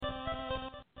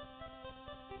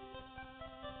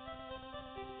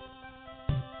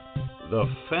The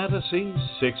Fantasy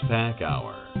Six-Pack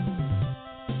Hour.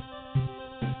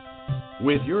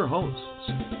 With your hosts,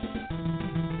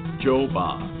 Joe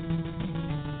Bob.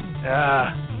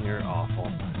 You're awful.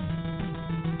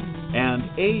 And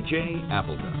AJ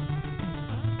Appleton.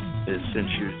 It's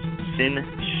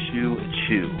Sin-Shu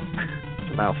Chu.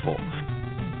 It's a mouthful.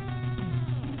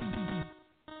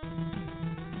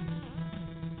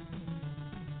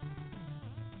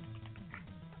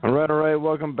 All right.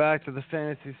 Welcome back to the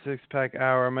Fantasy Six-Pack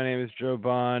Hour. My name is Joe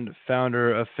Bond,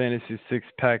 founder of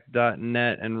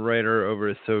FantasySixPack.net and writer over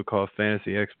at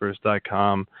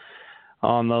SoCalledFantasyExperts.com.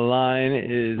 On the line,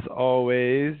 as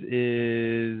always,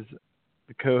 is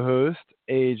the co-host,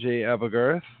 AJ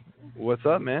Applegarth. What's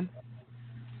up, man?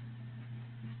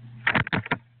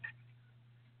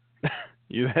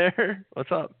 You there?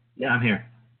 What's up? Yeah, I'm here.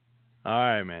 All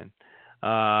right, man.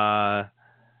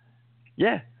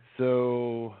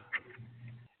 So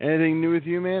anything new with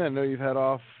you, man? I know you've had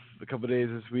off a couple of days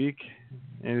this week.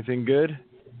 Anything good?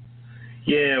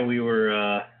 Yeah, we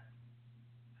were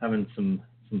having some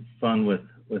fun with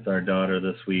our daughter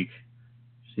this week.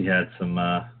 She had some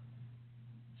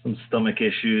stomach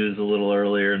issues a little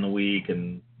earlier in the week,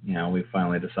 and we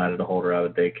finally decided to hold her out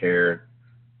of daycare.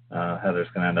 Heather's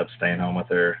going to end up staying home with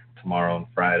her tomorrow and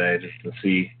Friday just to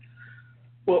see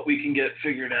what we can get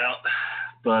figured out.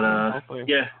 But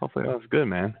hopefully that's good,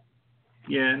 man.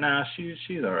 Yeah, no, she's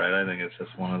all right. I think it's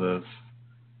just one of those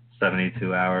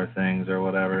 72-hour things or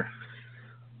whatever.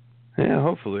 Yeah,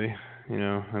 hopefully. I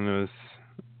know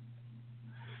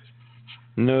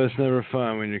it's never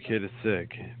fun when your kid is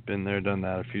sick. Been there, done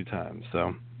that a few times.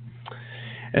 So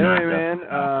anyway,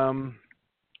 man.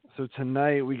 So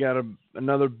tonight we got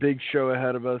another big show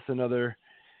ahead of us. Another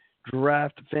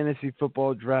fantasy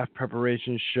football draft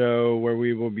preparation show where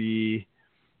we will be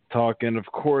talking, of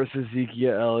course,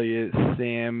 Ezekiel Elliott,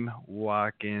 Sam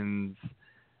Watkins,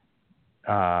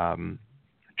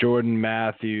 Jordan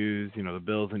Matthews, the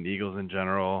Bills and Eagles in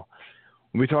general.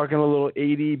 We'll be talking a little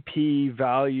ADP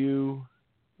value.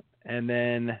 And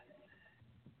then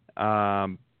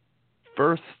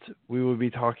first we will be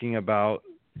talking about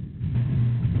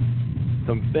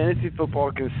some fantasy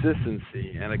football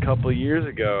consistency. And a couple of years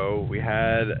ago, we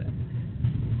had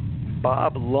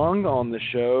Bob Lung on the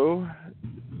show,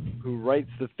 who writes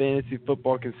the Fantasy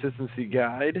Football Consistency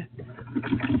Guide.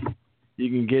 You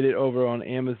can get it over on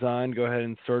Amazon. Go ahead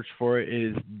and search for it.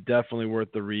 It is definitely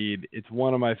worth the read. It's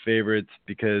one of my favorites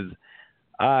because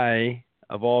I,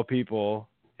 of all people,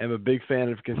 am a big fan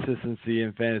of consistency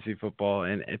in fantasy football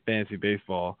and fantasy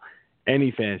baseball, any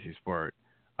fantasy sport.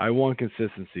 I want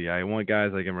consistency. I want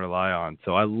guys I can rely on.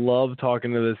 So I love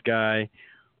talking to this guy.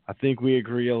 I think we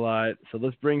agree a lot. So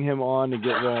let's bring him on to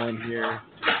get rolling here.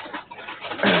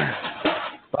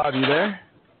 Bob, you there?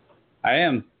 I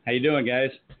am. How you doing, guys?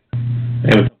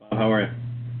 Hey, what's up, Bob? How are you?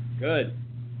 Good.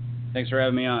 Thanks for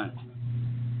having me on.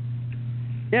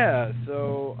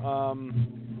 So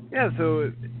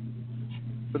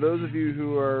for those of you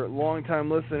who are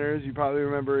longtime listeners, you probably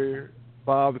remember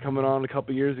Bob coming on a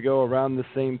couple years ago around the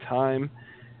same time.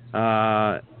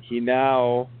 He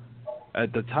now,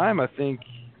 at the time, I think,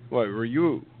 were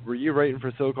you writing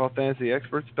for So-Called Fantasy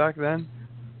Experts back then?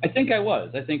 I think I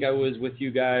was. with you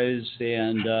guys,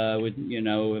 and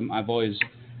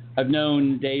I've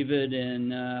known David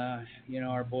and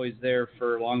our boys there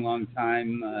for a long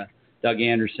time, Doug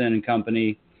Anderson and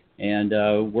company, and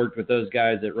worked with those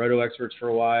guys at Roto Experts for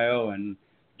a while, and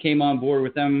came on board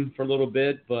with them for a little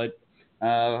bit. But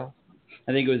I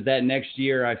think it was that next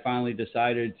year I finally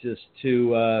decided just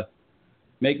to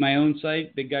make my own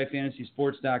site,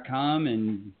 BigGuyFantasySports.com,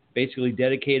 and basically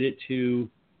dedicate it to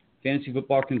fantasy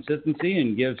football consistency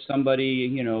and give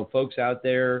somebody, folks out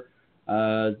there,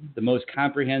 the most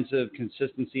comprehensive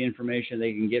consistency information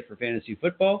they can get for fantasy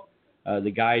football.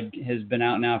 The guide has been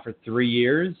out now for 3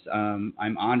 years.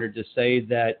 I'm honored to say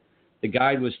that the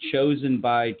guide was chosen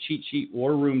by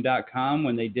CheatSheetWarRoom.com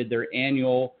when they did their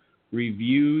annual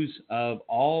reviews of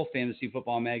all fantasy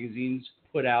football magazines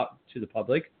put out to the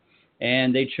public.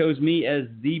 And they chose me as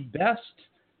the best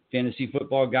fantasy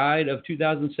football guide of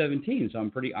 2017. So I'm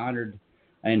pretty honored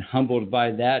and humbled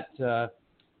by that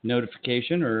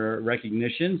notification or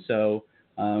recognition. So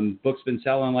book's been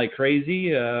selling like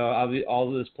crazy. All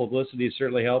of this publicity is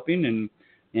certainly helping,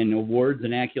 and awards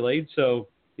and accolades. So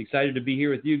excited to be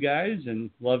here with you guys and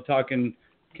love talking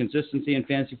consistency in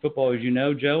fantasy football, as you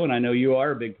know, Joe, and I know you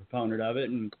are a big proponent of it,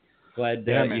 and glad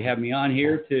you have me on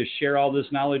here to share all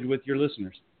this knowledge with your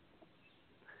listeners.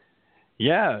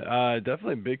 Yeah,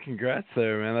 definitely big congrats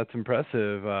there, man. That's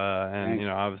impressive. And Thanks.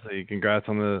 Obviously congrats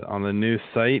on the new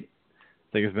site.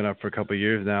 think it's been up for a couple of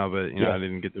years now, but I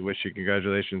didn't get to wish you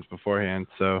congratulations beforehand.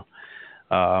 So,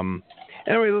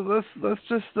 anyway, let's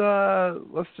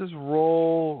just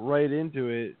roll right into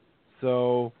it.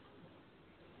 So,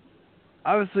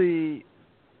 obviously,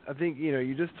 I think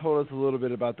you just told us a little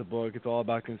bit about the book. It's all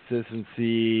about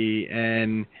consistency,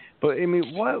 but I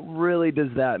mean, what really does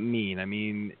that mean? I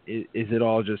mean, is it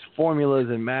all just formulas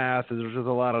and math? Is there just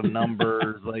a lot of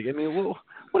numbers? Like, I mean,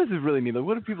 what does it really mean? Like,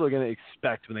 what are people going to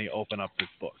expect when they open up this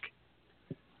book?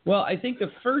 Well, I think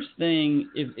the first thing,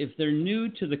 if they're new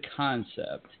to the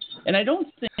concept, and I don't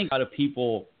think a lot of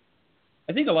people,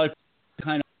 I think a lot of people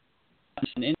kind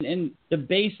of, and the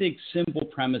basic simple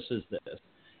premise is this.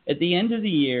 At the end of the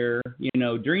year,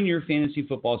 during your fantasy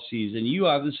football season, you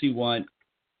obviously want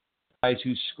guys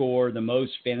who score the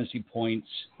most fantasy points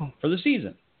for the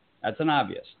season. That's an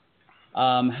obvious.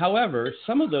 However,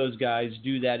 some of those guys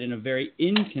do that in a very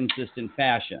inconsistent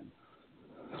fashion.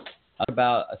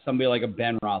 About somebody like a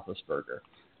Ben Roethlisberger.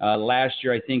 Last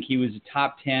year, I think he was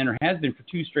top 10, or has been for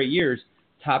 2 straight years,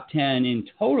 top 10 in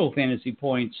total fantasy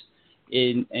points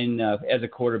in as a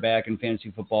quarterback in fantasy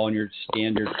football, in your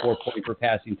standard 4-point per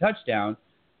passing touchdown.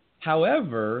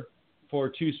 However, for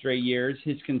 2 straight years,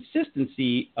 his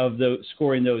consistency of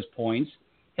scoring those points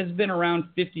has been around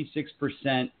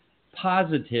 56%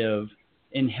 positive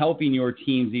in helping your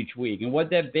teams each week. And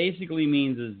what that basically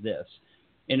means is this.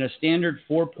 In a standard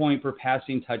 4-point per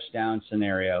passing touchdown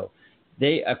scenario,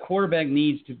 a quarterback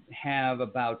needs to have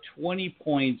about 20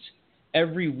 points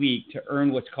every week to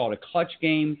earn what's called a clutch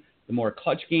game. The more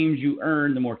clutch games you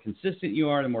earn, the more consistent you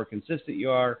are. The more consistent you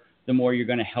are, the more you're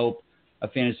going to help a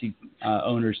fantasy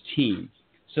owner's team.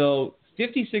 So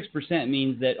 56%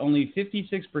 means that only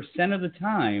 56% of the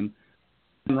time,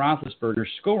 Roethlisberger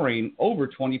scoring over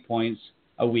 20 points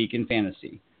a week in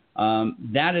fantasy.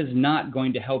 That is not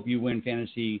going to help you win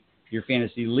your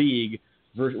fantasy league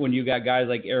when you got guys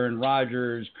like Aaron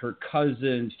Rodgers, Kirk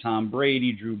Cousins, Tom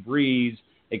Brady, Drew Brees,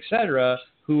 etc.,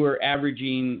 who are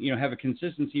averaging, have a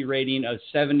consistency rating of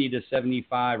 70 to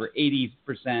 75 or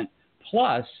 80%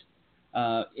 plus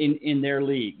in their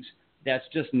leagues. That's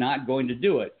just not going to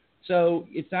do it. So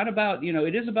it's not about,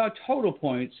 it is about total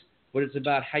points, but it's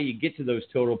about how you get to those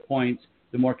total points.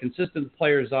 The more consistent the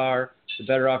players are, the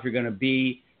better off you're going to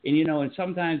be. And, and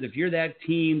sometimes if you're that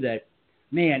team that,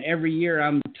 man, every year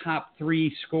I'm top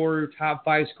 3 scorer, top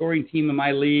 5 scoring team in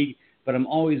my league, but I'm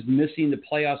always missing the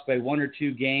playoffs by 1 or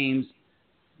 2 games,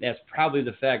 that's probably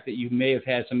the fact that you may have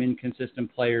had some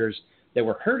inconsistent players that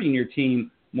were hurting your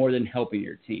team more than helping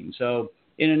your team. So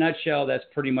in a nutshell, that's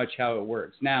pretty much how it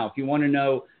works. Now, if you want to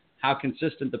know how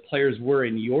consistent the players were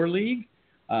in your league,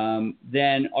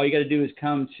 then all you got to do is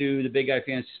come to the Big Guy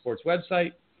Fantasy Sports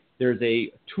website. There's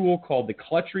a tool called the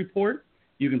Clutch Report.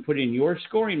 You can put in your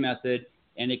scoring method,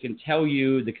 and it can tell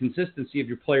you the consistency of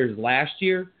your players last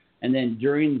year. And then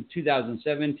during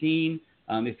 2017,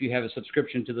 if you have a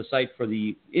subscription to the site for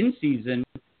the in-season,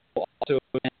 we'll also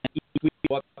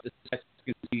go up the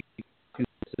consistency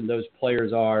those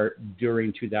players are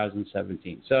during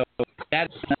 2017. So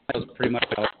that's pretty much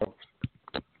how it works.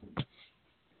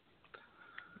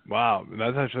 Wow,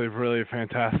 that's actually really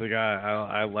fantastic.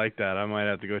 I like that. I might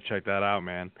have to go check that out,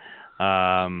 man.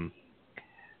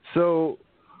 So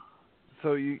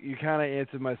you kind of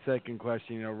answered my second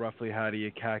question, roughly how do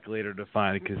you calculate or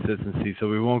define the consistency, so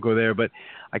we won't go there. But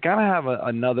I kind of have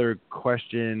another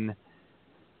question,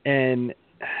 and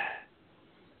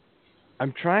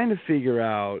I'm trying to figure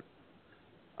out,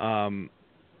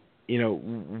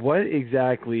 what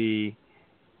exactly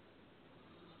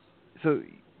 – so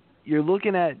you're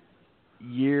looking at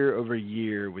year over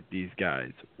year with these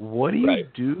guys. What do you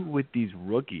do with these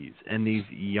rookies and these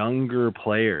younger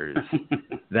players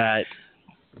that –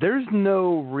 there's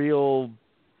no real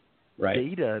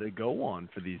data to go on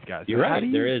for these guys? You're right.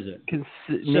 There isn't.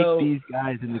 Make these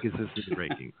guys in the consistency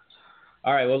ranking.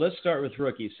 All right. Well, let's start with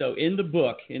rookies. So in the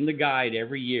book, in the guide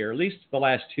every year, at least the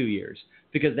last 2 years,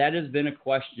 because that has been a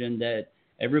question that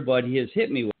everybody has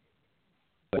hit me with.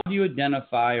 How do you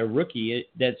identify a rookie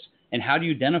and how do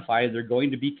you identify they're going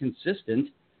to be consistent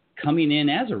coming in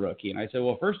as a rookie? And I said,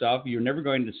 well, first off, you're never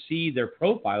going to see their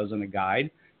profiles in a guide,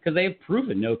 because they have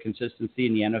proven no consistency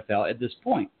in the NFL at this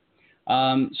point.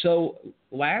 So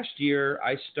last year,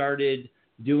 I started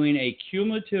doing a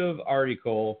cumulative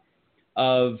article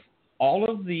of all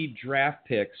of the draft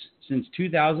picks since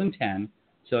 2010.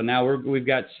 So now we've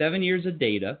got 7 years of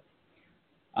data.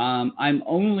 I'm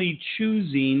only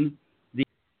choosing the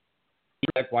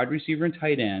wide receiver and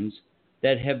tight ends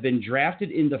that have been drafted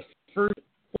in the first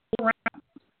 4 rounds.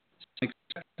 So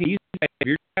if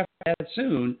you're drafted that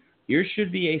soon, you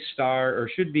should be a star or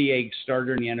should be a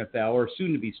starter in the NFL or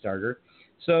soon to be starter.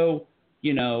 So,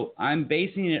 I'm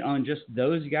basing it on just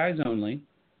those guys only.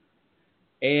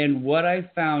 And what I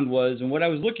found was, and what I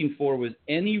was looking for was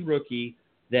any rookie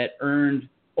that earned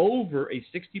over a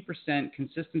 60%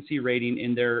 consistency rating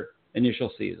in their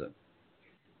initial season.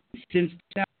 Since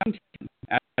 2010,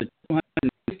 out of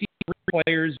 250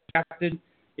 players drafted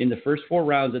in the first 4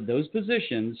 rounds at those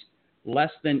positions,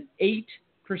 less than 8%,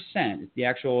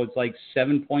 it's like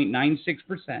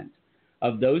 7.96%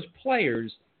 of those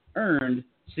players earned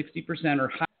 60% or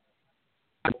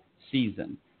higher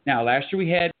season. Now, last year we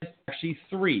had actually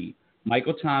 3,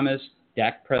 Michael Thomas,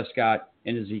 Dak Prescott,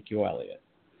 and Ezekiel Elliott.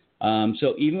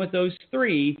 So even with those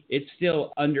 3, it's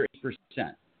still under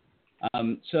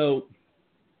 8%. So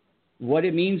what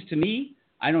it means to me,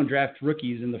 I don't draft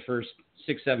rookies in the first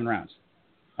 6-7 rounds.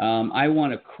 I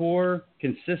want a core,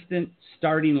 consistent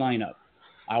starting lineup.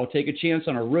 I will take a chance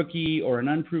on a rookie or an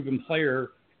unproven player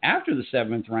after the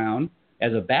 7th round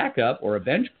as a backup or a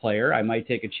bench player. I might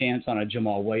take a chance on a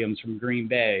Jamal Williams from Green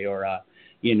Bay or a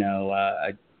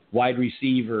wide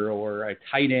receiver or a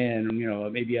tight end,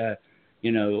 maybe a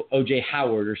O.J.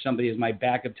 Howard or somebody as my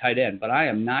backup tight end. But I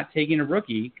am not taking a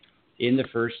rookie in the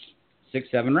first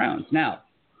 6-7 rounds. Now,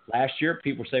 last year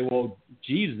people say, well,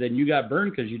 geez, then you got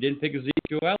burned because you didn't pick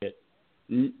Ezekiel Elliott.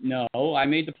 No, I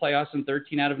made the playoffs in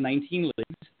 13 out of 19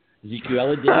 leagues. Ezekiel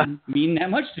Elliott didn't mean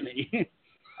that much to me.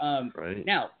 Right.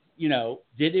 Now,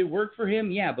 did it work for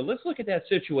him? Yeah, but let's look at that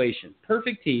situation.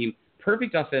 Perfect team,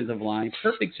 perfect offensive line,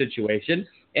 perfect situation,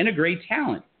 and a great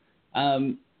talent.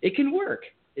 It can work.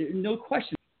 No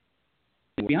question.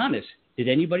 To be honest, did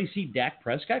anybody see Dak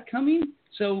Prescott coming?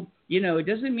 So, it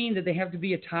doesn't mean that they have to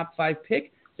be a top 5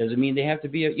 pick. Doesn't mean they have to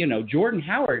be Jordan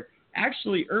Howard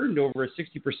actually earned over a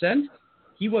 60%.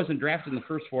 He wasn't drafted in the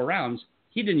first 4 rounds.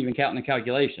 He didn't even count in the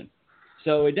calculation.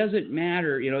 So it doesn't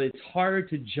matter. It's hard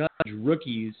to judge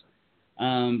rookies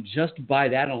just by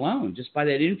that alone, just by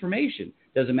that information.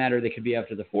 Doesn't matter. They could be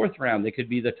after the 4th round. They could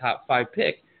be the top 5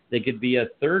 pick. They could be a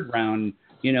 3rd round.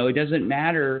 It doesn't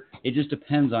matter. It just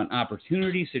depends on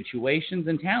opportunity, situations,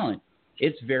 and talent.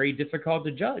 It's very difficult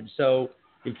to judge. So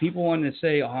if people want to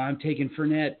say, I'm taking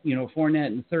Fournette in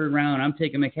the 3rd round, I'm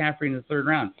taking McCaffrey in the 3rd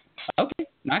round. Okay,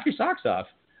 knock your socks off.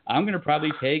 I'm going to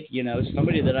probably take,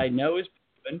 somebody that I know is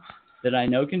proven, that I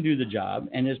know can do the job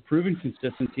and has proven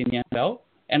consistency in the NFL,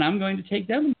 and I'm going to take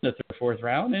them in the 3rd or 4th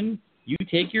round, and you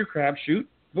take your crapshoot.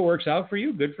 If it works out for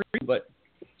you, good for you, but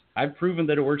I've proven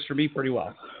that it works for me pretty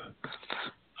well.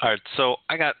 All right, so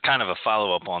I got kind of a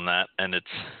follow-up on that, and it's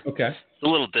a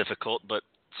little difficult, but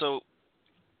so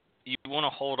you want to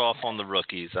hold off on the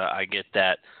rookies. I get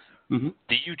that. Mm-hmm.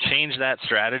 Do you change that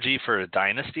strategy for a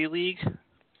dynasty league?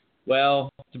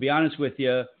 Well, to be honest with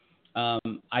you,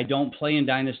 I don't play in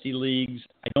dynasty leagues.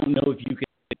 I don't know if you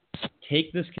can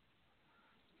take this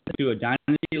to a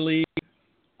dynasty league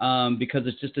because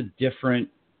it's just a different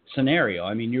scenario.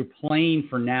 I mean, you're playing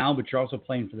for now, but you're also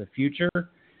playing for the future.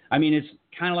 I mean, it's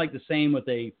kind of like the same with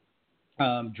a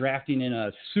drafting in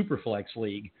a Superflex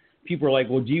league. People are like,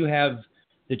 well, do you have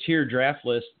the tier draft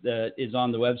list that is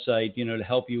on the website, to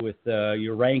help you with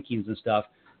your rankings and stuff?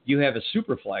 Do you have a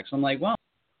Superflex? I'm like, well,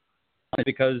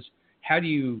 because how do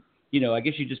you, I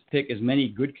guess you just pick as many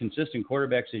good, consistent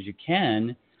quarterbacks as you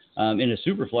can in a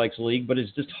Superflex league, but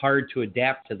it's just hard to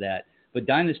adapt to that. But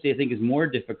Dynasty, I think, is more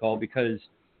difficult because,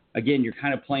 again, you're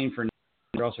kind of playing for now,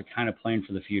 you're also kind of playing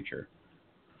for the future.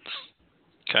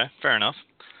 Okay, fair enough.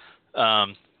 So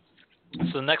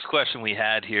the next question we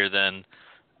had here then,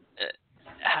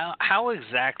 how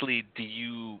exactly do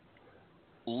you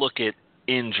look at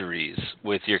injuries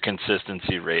with your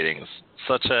consistency ratings,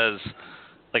 such as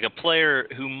like a player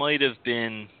who might have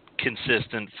been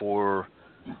consistent for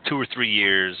 2 or 3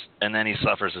 years and then he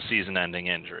suffers a season-ending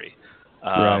injury.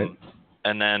 Right.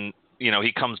 And then,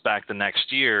 he comes back the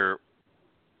next year.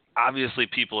 Obviously,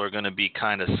 people are going to be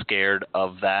kind of scared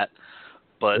of that.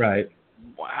 But right.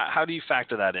 How do you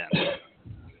factor that in?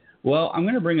 Well, I'm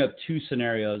going to bring up 2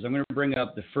 scenarios. I'm going to bring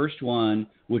up the first one,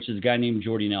 which is a guy named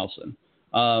Jordy Nelson.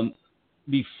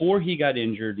 Before he got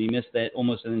injured, he missed that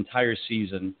almost an entire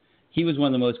season. He was one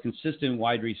of the most consistent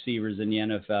wide receivers in the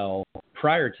NFL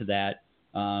prior to that,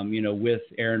 with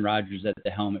Aaron Rodgers at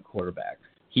the helm at quarterback.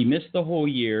 He missed the whole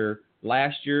year.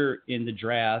 Last year in the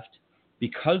draft,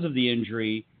 because of the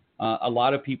injury, a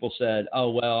lot of people said, oh,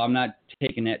 well, I'm not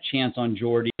taking that chance on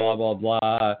Jordy, blah, blah,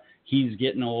 blah. He's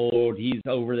getting old. He's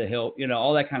over the hill,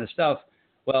 all that kind of stuff.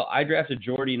 Well, I drafted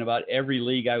Jordy in about every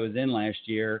league I was in last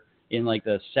year in like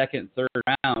the 2nd, 3rd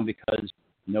round because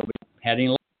nobody had any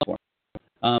love for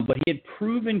him. But he had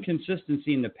proven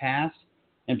consistency in the past,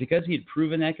 And because he had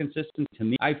proven that consistent to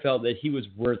me, I felt that he was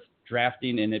worth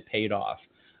drafting, and it paid off.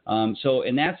 So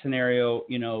in that scenario,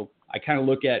 I kind of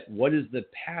look at what has the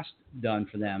past done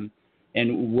for them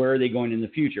and where are they going in the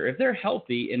future. If they're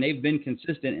healthy and they've been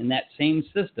consistent in that same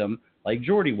system like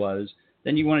Jordy was,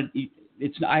 then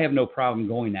I have no problem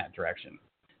going that direction.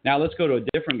 Now let's go to a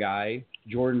different guy,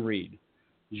 Jordan Reed.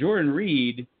 Jordan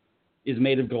Reed is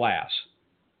made of glass,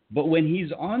 but when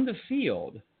he's on the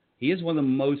field, he is one of the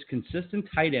most consistent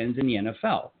tight ends in the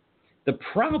NFL. The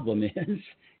problem is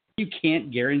you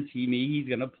can't guarantee me he's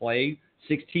going to play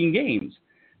 16 games.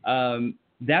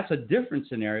 That's a different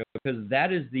scenario because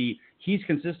he's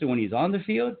consistent when he's on the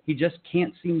field. He just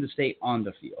can't seem to stay on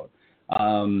the field.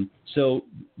 So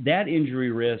that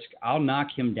injury risk, I'll knock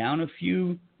him down a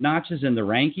few notches in the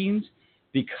rankings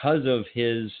because of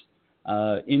his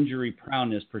injury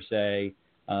prowess per se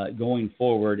going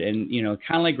forward. And,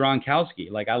 kind of like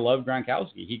Gronkowski. Like I love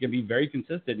Gronkowski. He can be very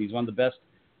consistent. He's one of the best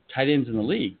tight ends in the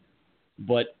league.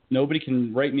 But nobody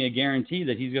can write me a guarantee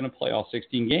that he's going to play all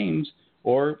 16 games,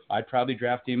 or I'd probably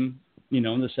draft him, in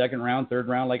the second round, third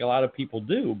round, like a lot of people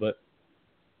do. But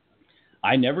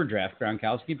I never draft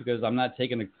Gronkowski because I'm not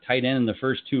taking a tight end in the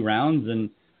first 2 rounds, and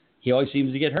he always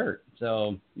seems to get hurt.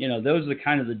 So, those are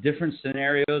kind of the different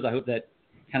scenarios. I hope that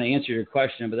kind of answered your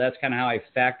question, but that's kind of how I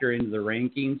factor into the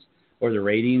rankings or the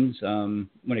ratings when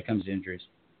it comes to injuries.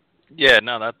 Yeah,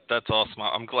 no, that's awesome.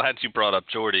 I'm glad you brought up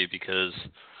Jordy because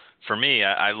for me,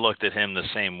 I looked at him the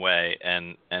same way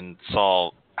and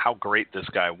saw how great this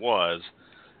guy was.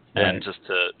 Right. And just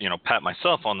to, pat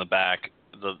myself on the back,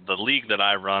 the league that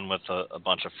I run with a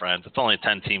bunch of friends, it's only a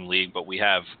 10-team league, but we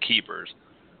have keepers.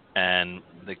 And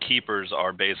the keepers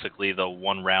are basically the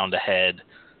 1 round ahead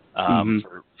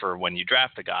for when you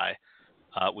draft a guy.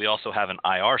 We also have an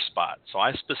IR spot. So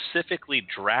I specifically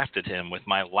drafted him with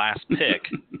my last pick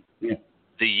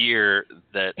the year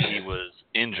that he was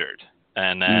injured.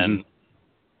 And then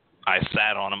I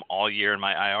sat on him all year in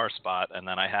my IR spot, and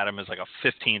then I had him as like a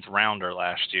 15th rounder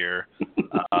last year,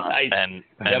 and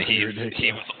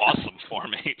he was awesome for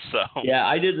me. So yeah,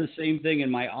 I did the same thing in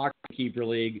my auction keeper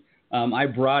league. I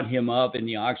brought him up in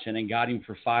the auction and got him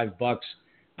for $5,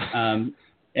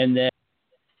 and then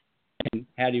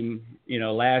had him,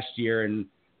 last year, and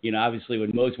obviously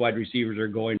when most wide receivers are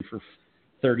going for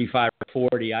 35 or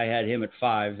 40, I had him at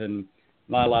 5, and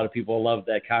not a lot of people love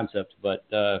that concept, but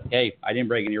hey, I didn't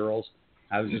break any rules.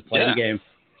 I was just playing the game.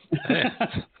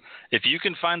 If you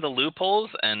can find the loopholes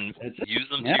and use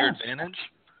them to your advantage,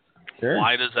 sure.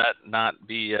 Why does that not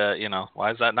be,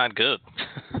 why is that not good?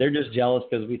 They're just jealous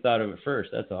because we thought of it first,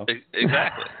 that's all.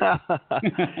 Exactly.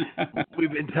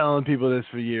 We've been telling people this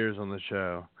for years on the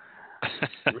show.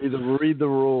 Read the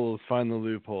rules, find the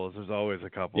loopholes. There's always a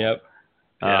couple. Yep.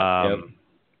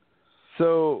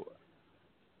 So,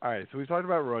 all right, so we talked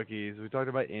about rookies. We talked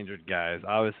about injured guys.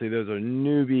 Obviously, those are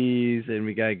newbies, and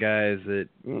we got guys that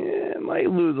might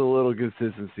lose a little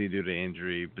consistency due to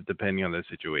injury, but depending on their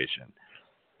situation.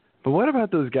 But what about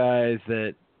those guys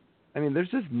that, there's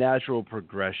just natural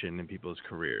progression in people's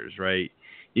careers, right?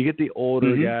 You get the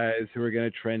older guys who are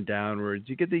going to trend downwards.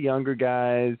 You get the younger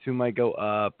guys who might go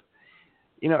up.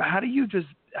 How do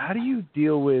you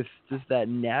deal with just that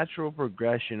natural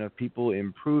progression of people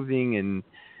improving and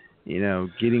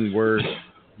getting worse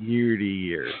year to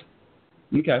year?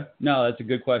 Okay. No, that's a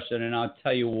good question. And I'll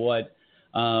tell you what,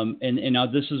 and now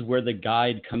this is where the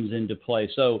guide comes into play.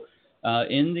 So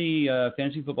in the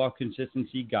Fantasy Football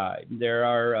Consistency Guide, there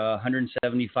are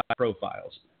 175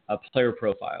 profiles, player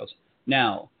profiles.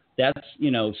 Now, that's,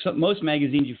 most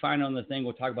magazines you find on the thing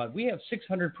will talk about, we have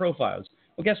 600 profiles.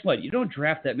 Well, guess what? You don't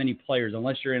draft that many players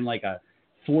unless you're in like a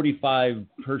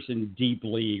 45-person deep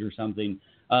league or something.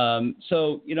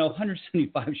 So,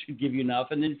 175 should give you enough.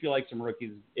 And then if you like some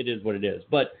rookies, it is what it is.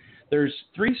 But there's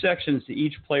 3 sections to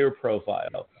each player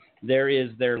profile. There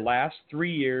is their last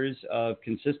 3 years of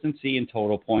consistency and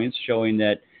total points, showing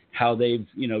that how they've,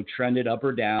 trended up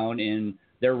or down in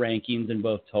their rankings in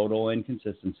both total and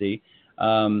consistency.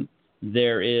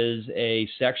 There is a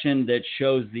section that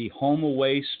shows the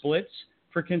home-away splits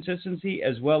for consistency,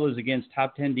 as well as against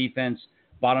top 10 defense,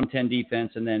 bottom 10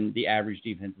 defense, and then the average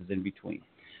defenses in between.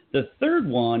 The third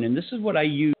one, and this is what I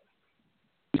use,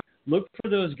 look for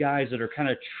those guys that are kind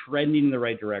of trending in the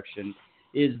right direction,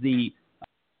 is the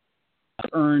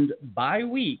earned by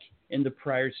week in the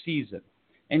prior season.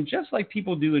 And just like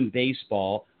people do in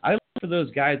baseball, I look for those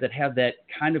guys that have that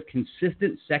kind of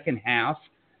consistent second half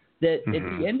that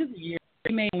at the end of the year,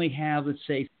 they may only have, let's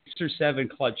say, 6 or 7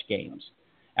 clutch games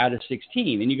out of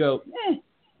 16. And you go,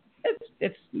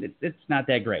 it's not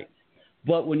that great.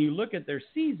 But when you look at their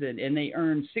season and they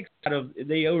earned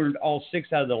all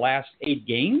 6 out of the last 8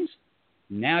 games,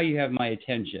 now you have my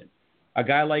attention. A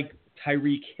guy like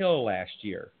Tyreek Hill last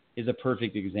year is a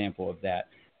perfect example of that.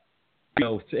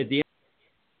 At the end,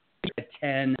 he had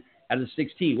 10 out of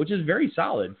 16, which is very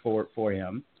solid for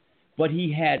him. But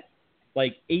he had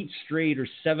like 8 straight or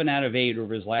 7 out of 8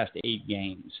 over his last 8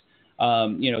 games.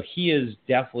 He is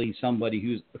definitely somebody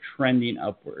who's trending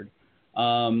upward.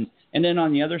 And then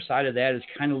on the other side of that is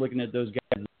kind of looking at those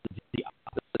guys the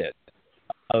opposite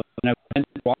of when I went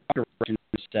the wrong direction in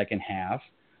the second half,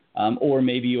 or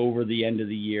maybe over the end of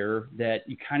the year, that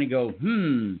you kind of go,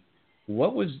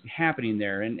 what was happening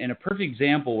there? And a perfect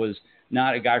example was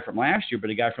not a guy from last year, but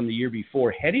a guy from the year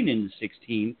before heading into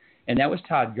 16, and that was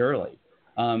Todd Gurley.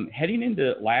 Heading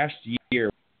into last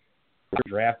year,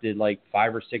 drafted like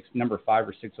number 5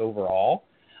 or 6 overall.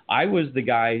 I was the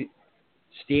guy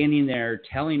standing there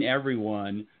telling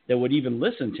everyone that would even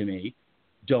listen to me,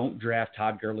 don't draft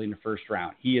Todd Gurley in the first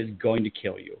round. He is going to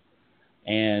kill you.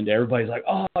 And everybody's like,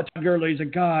 oh, Todd Gurley's a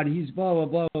god. He's blah, blah,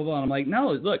 blah, blah, blah. And I'm like,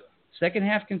 no, look, second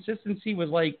half consistency was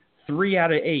like 3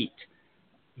 out of 8.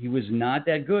 He was not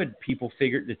that good.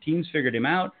 The teams figured him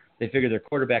out. They figured their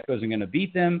quarterback wasn't going to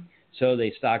beat them. So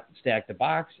they stacked the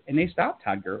box, and they stopped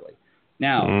Todd Gurley.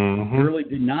 Now, Gurley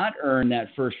did not earn that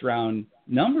first-round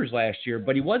numbers last year,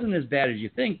 but he wasn't as bad as you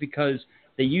think because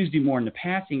they used him more in the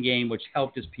passing game, which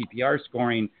helped his PPR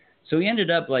scoring. So he ended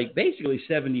up like basically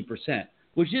 70%,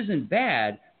 which isn't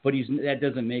bad, but that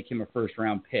doesn't make him a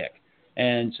first-round pick.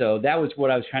 And so that was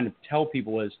what I was trying to tell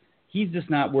people was he's just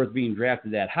not worth being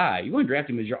drafted that high. You want to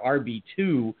draft him as your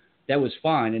RB2, that was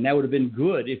fine, and that would have been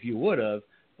good if you would have,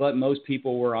 but most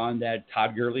people were on that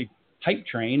Todd Gurley hype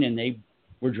train, and they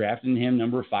were drafting him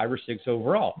number 5 or 6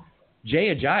 overall.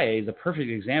 Jay Ajayi is a perfect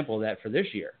example of that for this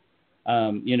year.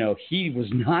 He was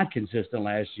not consistent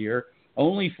last year,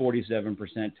 only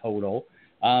 47% total,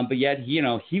 but yet,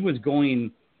 he was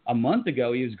going a month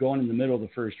ago, he was going in the middle of the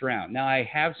first round. Now, I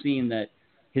have seen that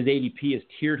his ADP has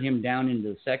tiered him down into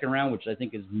the second round, which I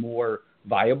think is more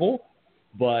viable.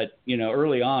 But,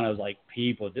 early on, I was like,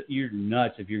 people, you're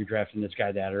nuts if you're drafting this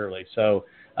guy that early. So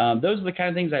those are the kind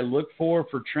of things I look for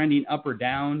trending up or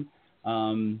down.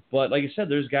 But like I said,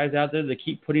 there's guys out there that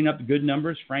keep putting up good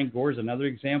numbers. Frank Gore is another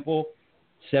example,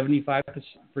 75%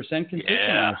 consistent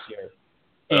last year.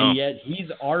 And yet he's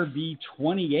RB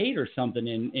 28 or something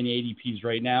in ADPs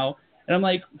right now. And I'm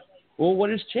like, well, what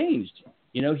has changed?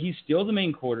 He's still the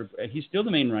main he's still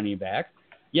the main running back.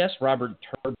 Yes, Robert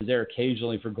Turb is there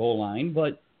occasionally for goal line,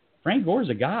 but Frank Gore's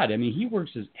a god. I mean, he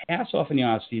works his ass off in the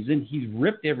offseason. He's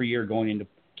ripped every year going into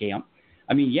camp.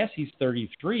 I mean, yes, he's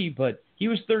 33, but he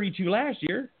was 32 last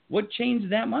year. What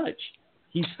changed that much?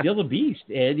 He's still a beast,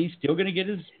 and he's still going to get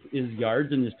his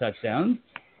yards and his touchdowns,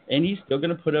 and he's still going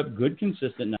to put up good,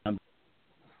 consistent numbers.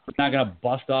 He's not going to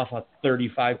bust off a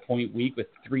 35-point week with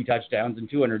 3 touchdowns and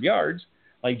 200 yards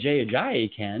like Jay Ajayi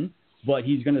can, but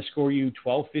he's going to score you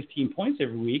 12, 15 points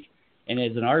every week. And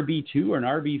as an RB2 or an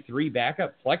RB3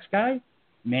 backup flex guy,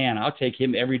 man, I'll take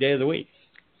him every day of the week.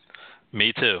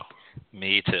 Me too.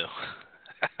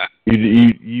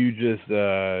 You just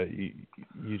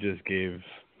gave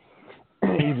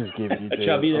EJ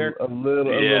Chubby there. a little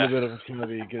bit of a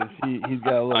chubby because he's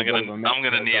got a little. I'm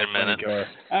gonna need a minute.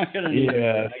 I'm gonna need a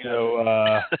minute.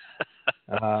 So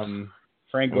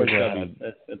Frank Gore's chubby.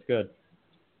 That's good.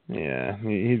 Yeah,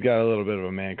 he's got a little bit of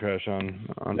a man crush on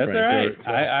That's Frank all right. Gore,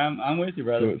 so. I'm with you,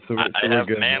 brother. I have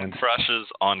good, man crushes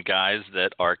on guys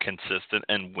that are consistent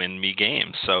and win me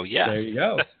games. So yeah, there you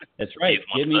go. That's right.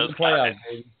 Give me the playoffs,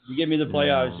 baby. You give me the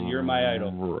playoffs, you're my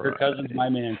idol. Right. Kirk Cousins is my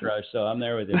man crush, so I'm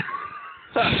there with you.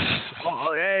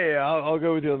 Hey, I'll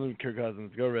go with you on Kirk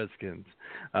Cousins. Go Redskins.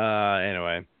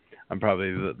 Anyway, I'm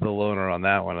probably the loner on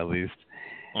that one at least.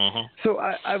 Mm-hmm. So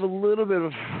I have a little bit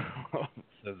of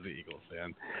says the Eagles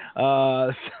fan.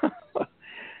 So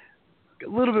a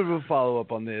little bit of a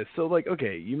follow-up on this. So,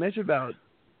 okay, you mentioned about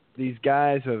these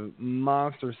guys who have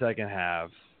monster second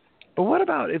halves. But what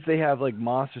about if they have,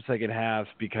 monster second halves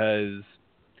because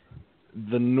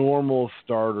the normal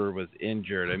starter was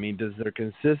injured? I mean, does their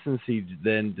consistency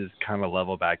then just kind of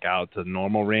level back out to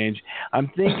normal range?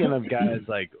 I'm thinking of guys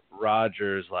like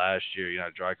Rodgers last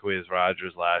year, Jarquez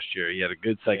Rodgers last year. He had a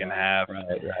good second half.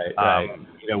 Right.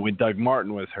 When Doug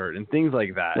Martin was hurt and things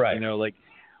like that. Right.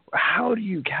 How do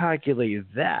you calculate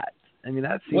that? I mean,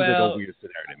 that seems like a weird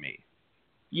scenario to me.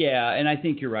 Yeah, and I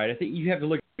think you're right. I think you have to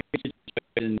look at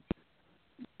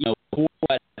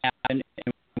what happened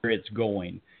and where it's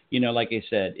going. Like I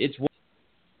said, it's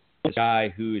a guy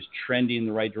who is trending in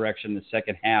the right direction in the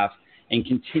second half and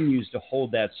continues to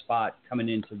hold that spot coming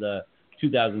into the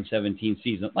 2017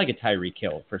 season, like a Tyreek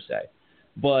Hill per se.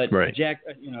 But Right.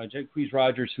 Jacquizz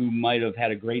Rodgers, who might have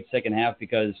had a great second half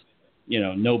because,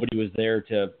 nobody was there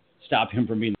to stop him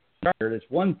from being the starter. That's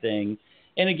one thing.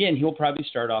 And again, he'll probably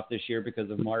start off this year because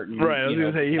of Martin. Right. I was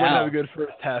going to say he might have a good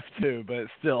first half too, but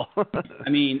still. I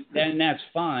mean, and that's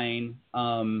fine.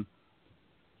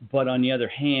 But on the other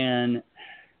hand,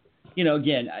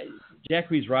 again,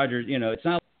 Jacquizz Rodgers, it's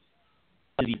not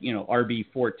RB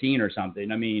 14 or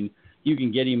something. I mean, you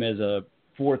can get him as a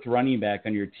fourth running back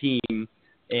on your team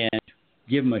and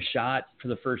give him a shot for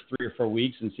the first 3 or 4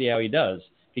 weeks and see how he does.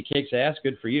 If he kicks ass,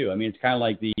 good for you. I mean, it's kind of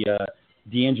like the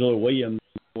D'Angelo Williams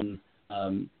when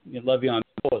Le'Veon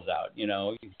Bell was out.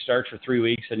 He starts for 3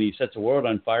 weeks and he sets the world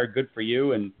on fire. Good for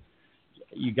you, and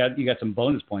you got some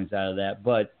bonus points out of that.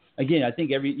 But again, I think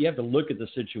you have to look at the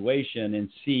situation and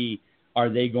see, are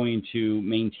they going to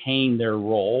maintain their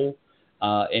role,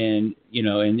 and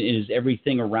is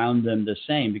everything around them the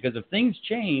same? Because if things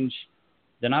change,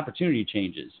 then opportunity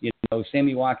changes.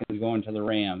 Sammy Watkins going to the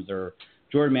Rams or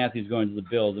Jordan Matthews going to the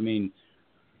Bills. I mean,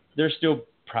 they're still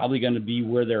probably going to be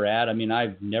where they're at. I mean,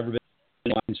 I've never been a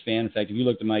Lions fan. In fact, if you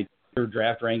looked at my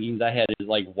draft rankings, I had it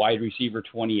like wide receiver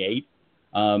 28,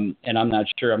 and I'm not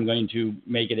sure I'm going to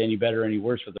make it any better or any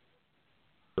worse for them.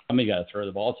 Somebody got to throw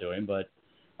the ball to him, but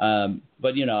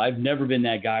I've never been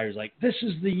that guy who's like, this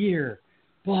is the year,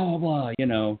 blah blah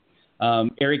blah.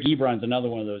 Eric Ebron's another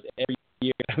one of those. Every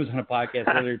year, I was on a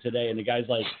podcast earlier today, and the guy's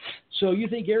like, so you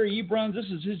think Eric Ebron, this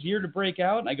is his year to break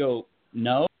out? And I go,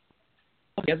 no,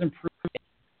 he hasn't proved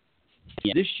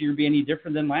this year be any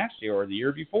different than last year or the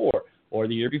year before or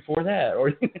the year before that,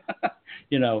 or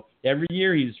every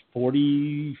year he's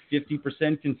 40,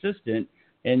 50% consistent,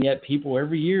 and yet people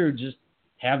every year just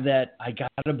have that, I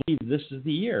got to believe this is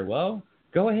the year. Well,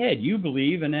 go ahead. You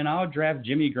believe, and then I'll draft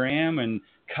Jimmy Graham and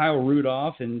Kyle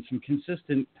Rudolph and some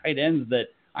consistent tight ends that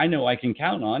I know I can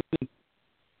count on.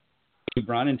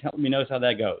 LeBron, and tell me knows how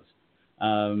that goes.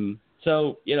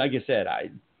 So, like I said,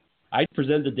 I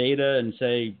present the data and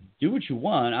say, do what you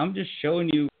want. I'm just showing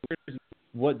you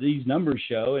what these numbers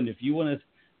show, and if you want to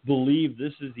believe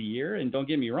this is the year, and don't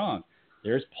get me wrong,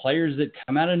 there's players that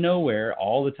come out of nowhere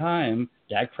all the time.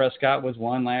 Dak Prescott was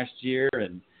one last year,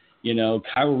 and,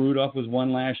 Kyle Rudolph was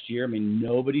one last year. I mean,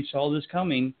 nobody saw this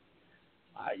coming,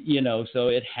 so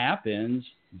it happens.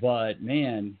 But,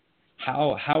 man,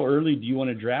 how early do you want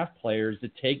to draft players to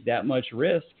take that much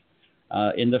risk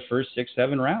in the first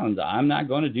 6-7 rounds? I'm not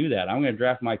going to do that. I'm going to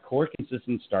draft my core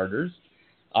consistent starters.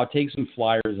 I'll take some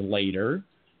flyers later.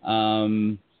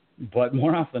 But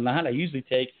more often than not, I usually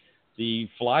take the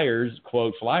flyers,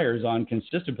 quote, flyers on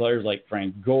consistent players like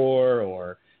Frank Gore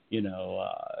or,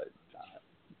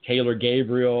 Taylor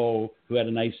Gabriel, who had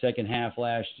a nice second half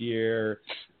last year.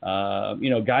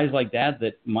 Guys like that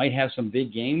might have some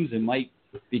big games and might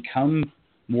become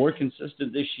more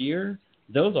consistent this year.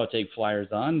 Those I'll take flyers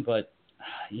on, but,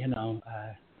 I'm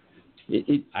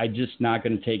just not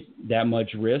going to take that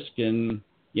much risk. And,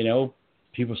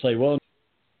 people say, well,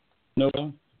 no,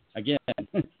 again,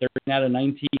 they're not a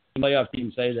 19 playoff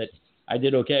team say that I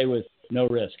did okay with no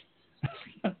risk.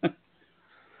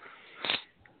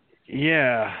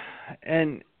 Yeah.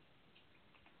 And,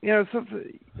 you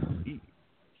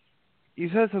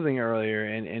said something earlier,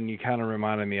 and you kind of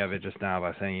reminded me of it just now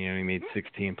by saying, you made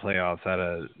 16 playoffs out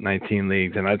of 19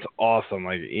 leagues, and that's awesome.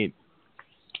 Like,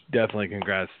 definitely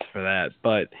congrats for that.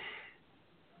 But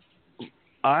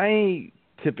I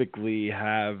typically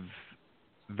have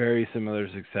very similar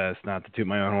success, not to toot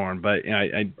my own horn, but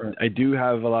I do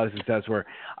have a lot of success where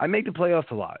I make the playoffs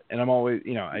a lot, and I'm always,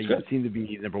 I seem to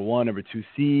be number 1, number 2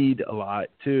 seed a lot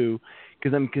too,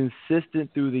 because I'm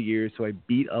consistent through the year, so I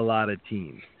beat a lot of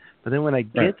teams. But then when I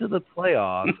get to the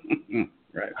playoffs,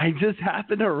 right, I just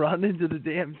happen to run into the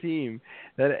damn team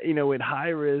that, with high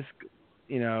risk,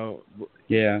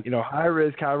 high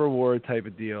risk, high reward type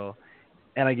of deal,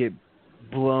 and I get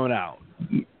blown out.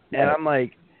 And I'm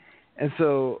like, and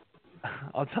so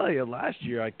I'll tell you, last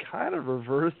year I kind of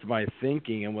reversed my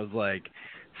thinking and was like,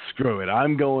 screw it,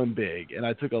 I'm going big. And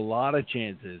I took a lot of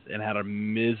chances and had a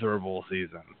miserable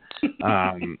season.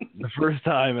 The first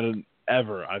time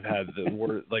ever I've had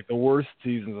the worst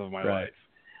seasons of my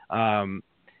life.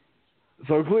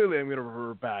 So clearly I'm going to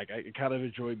revert back. I kind of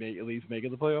enjoy at least making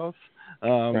the playoffs.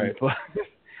 But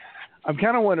I'm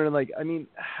kind of wondering,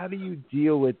 how do you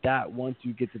deal with that once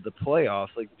you get to the playoffs?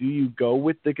 Like, do you go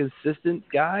with the consistent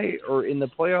guy, or in the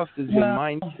playoffs does your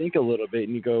mind think a little bit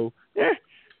and you go,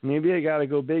 maybe I got to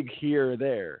go big here or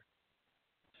there?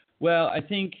 Well, I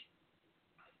think,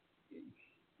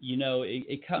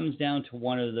 it comes down to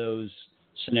one of those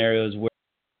scenarios where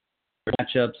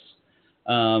matchups,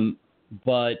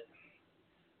 but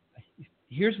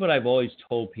here's what I've always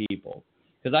told people,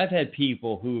 because I've had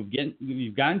people who've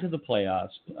gotten to the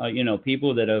playoffs,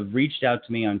 people that have reached out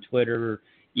to me on Twitter,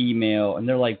 email, and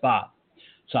they're like, Bob,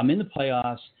 so I'm in the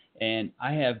playoffs, and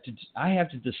I have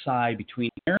to decide between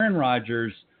Aaron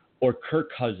Rodgers or Kirk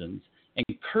Cousins, and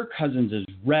Kirk Cousins is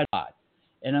red hot,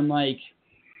 and I'm like,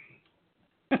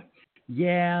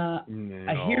 yeah,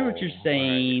 I hear what you're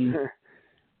saying.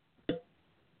 But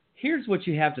here's what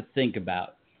you have to think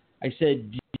about. I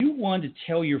said, do you want to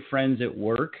tell your friends at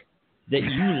work that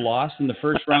you lost in the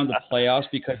first round of the playoffs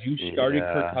because you started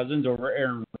Kirk Cousins over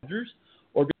Aaron Rodgers,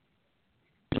 or because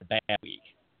it was a bad week?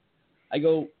 I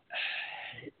go,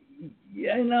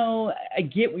 I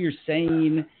get what you're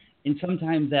saying, and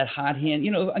sometimes that hot hand,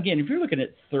 again, if you're looking at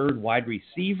third wide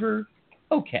receiver,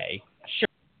 okay, sure,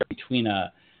 between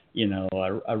a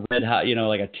red hot,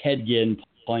 like a Ted Ginn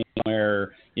playing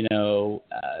where,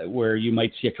 where you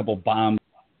might see a couple bombs,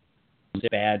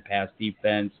 bad pass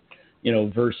defense,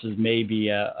 versus maybe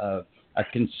a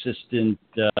consistent,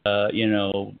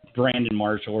 Brandon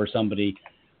Marshall or somebody.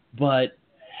 But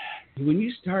when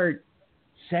you start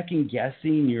second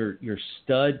guessing your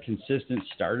stud consistent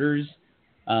starters,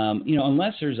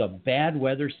 unless there's a bad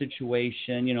weather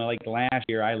situation, like last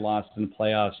year I lost in the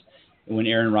playoffs when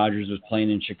Aaron Rodgers was playing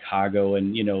in Chicago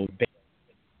and, bad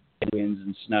winds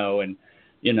and snow. And,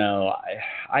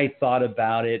 I thought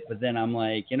about it, but then I'm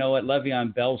like, you know what?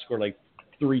 Le'Veon Bell scored like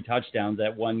 3 touchdowns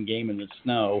that one game in the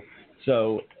snow.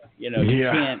 So, you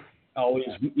can't always,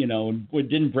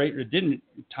 didn't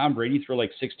Tom Brady throw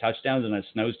like 6 touchdowns in a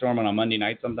snowstorm on a Monday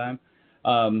night sometime?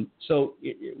 So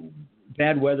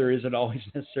bad weather isn't always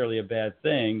necessarily a bad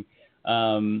thing.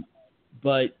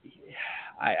 But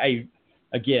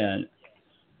again,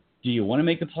 do you want to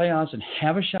make the playoffs and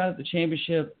have a shot at the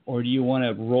championship, or do you want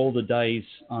to roll the dice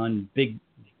on big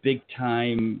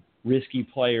time risky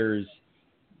players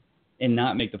and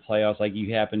not make the playoffs like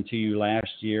you happened to you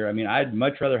last year? I mean, I'd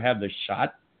much rather have the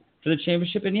shot for the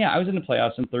championship. And I was in the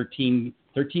playoffs in 13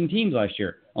 teams last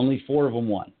year. Only 4 of them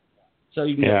won. So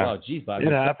you can go, oh, geez, Bob,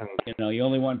 it happens. You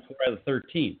only won 4 out of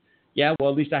 13. Yeah,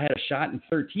 well, at least I had a shot in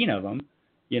 13 of them.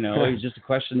 It was just a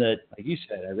question that, like you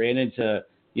said, I ran into,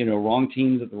 wrong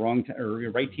teams at the wrong time, or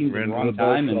right teams at the wrong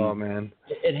time. And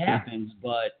it happens.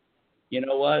 But you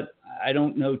know what? I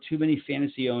don't know too many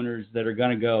fantasy owners that are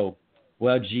going to go,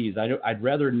 well, geez, I'd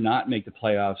rather not make the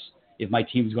playoffs if my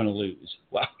team's going to lose.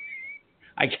 Well,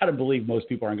 I got to believe most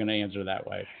people aren't going to answer that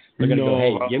way. They're going to go,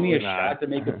 hey, give me a shot to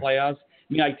make the playoffs.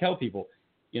 I mean, I tell people,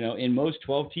 in most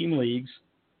 12-team leagues,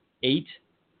 8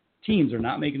 teams are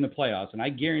not making the playoffs. And I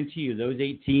guarantee you those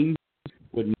 8 teams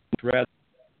would much rather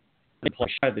play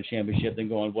a shot at the championship than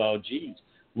going, well, geez,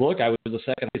 look, I was the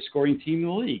second highest scoring team in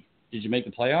the league. Did you make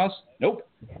the playoffs? Nope.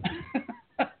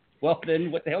 Well,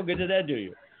 then what the hell good did that do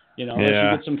you? Unless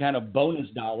you get some kind of bonus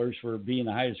dollars for being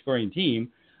the highest scoring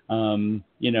team,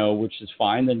 which is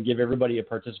fine. Then give everybody a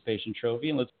participation trophy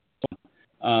and let's.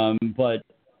 But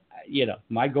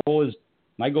my goal is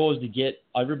to get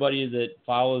everybody that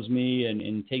follows me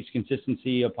and takes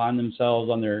consistency upon themselves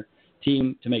on their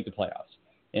team to make the playoffs.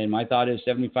 And my thought is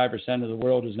 75% of the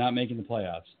world is not making the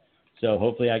playoffs. So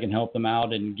hopefully I can help them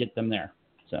out and get them there.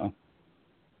 So.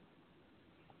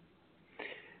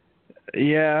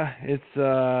 Yeah, it's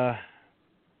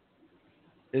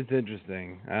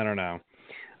interesting. I don't know.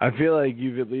 I feel like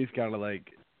you've at least got to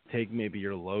take maybe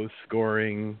your low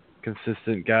scoring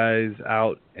consistent guys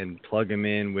out and plug them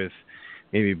in with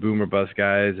maybe boom or bust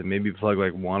guys, and maybe plug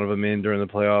one of them in during the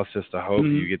playoffs just to hope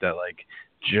you get that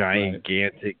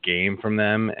gigantic game from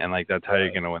them, and that's how you're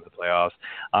going to win the playoffs.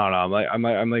 I don't know.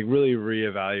 I'm really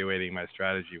reevaluating my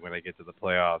strategy when I get to the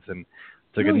playoffs, and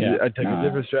I took a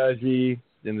different strategy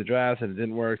in the draft and it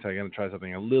didn't work, so I'm going to try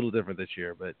something a little different this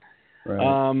year. But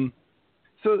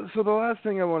so the last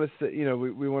thing I want to say,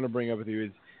 we want to bring up with you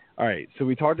is, all right, so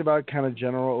we talked about kind of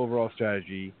general overall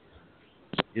strategy,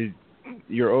 is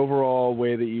your overall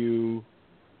way that you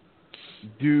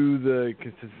do the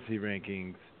consistency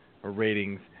rankings or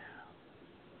ratings.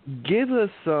 Give us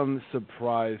some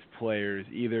surprise players,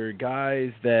 either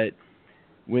guys that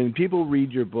when people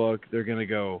read your book, they're going to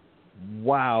go,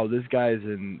 wow, this guy's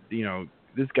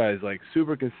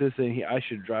super consistent. I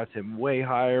should draft him way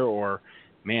higher, or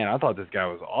man, I thought this guy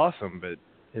was awesome, but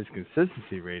his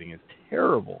consistency rating is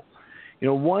terrible.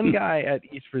 One guy at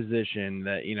each position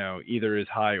that, either is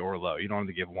high or low. You don't have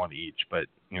to give one each, but,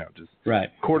 just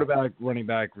quarterback, running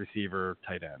back, receiver,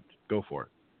 tight end. Go for it.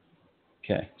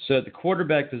 Okay. So at the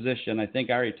quarterback position, I think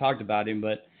I already talked about him,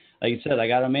 but like you said, I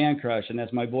got a man crush, and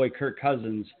that's my boy Kirk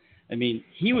Cousins. I mean,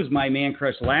 he was my man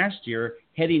crush last year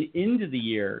heading into the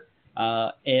year,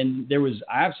 and there was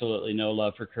absolutely no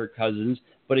love for Kirk Cousins.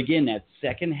 But again, that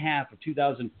second half of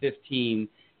 2015,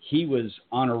 he was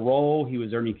on a roll. He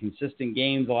was earning consistent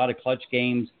games, a lot of clutch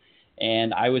games,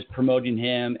 and I was promoting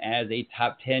him as a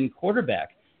top 10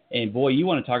 quarterback. And boy, you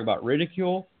want to talk about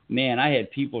ridicule? Man, I had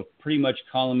people pretty much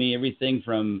calling me everything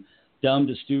from dumb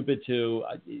to stupid to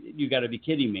you got to be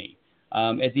kidding me.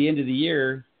 At the end of the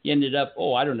year, he ended up,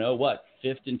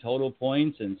 fifth in total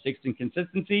points and sixth in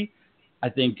consistency. I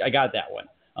think I got that one.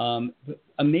 But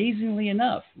amazingly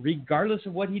enough, regardless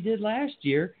of what he did last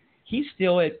year, he's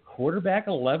still at quarterback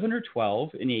 11 or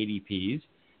 12 in ADPs.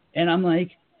 And I'm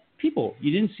like, people,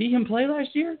 you didn't see him play last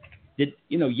year?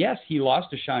 Yes, he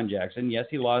lost to Sean Jackson. Yes,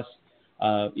 he lost,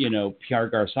 Pierre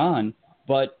Garçon.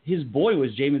 But his boy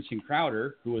was Jamison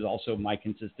Crowder, who was also my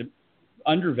consistent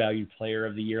undervalued player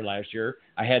of the year last year.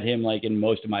 I had him in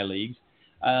most of my leagues.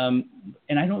 And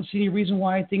I don't see any reason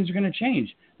why things are going to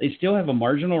change. They still have a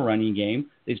marginal running game.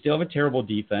 They still have a terrible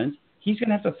defense. He's going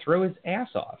to have to throw his ass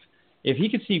off. If he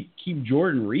could keep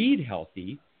Jordan Reed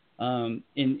healthy,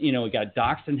 we got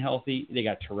Doxson healthy. They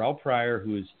got Terrell Pryor,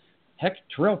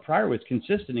 Terrell Pryor was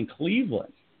consistent in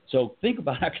Cleveland. So think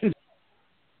about how consistent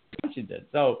he did.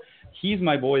 So he's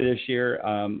my boy this year.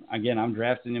 Again, I'm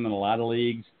drafting him in a lot of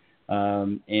leagues.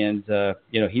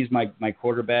 He's my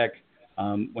quarterback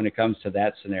when it comes to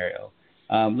that scenario.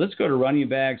 Let's go to running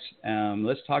backs.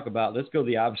 Let's go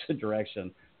the opposite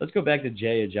direction. Let's go back to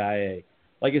Jay Ajayi.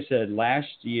 Like I said, last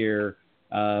year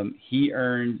he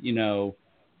earned,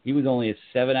 he was only a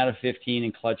 7 out of 15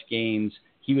 in clutch games.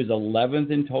 He was 11th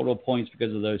in total points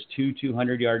because of those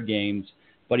 200-yard games,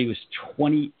 but he was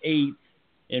 28th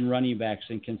in running backs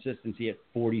and consistency at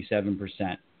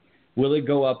 47%. Will it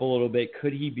go up a little bit?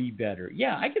 Could he be better?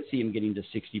 Yeah, I could see him getting to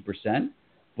 60%,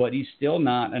 but he's still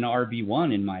not an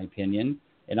RB1 in my opinion,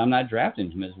 and I'm not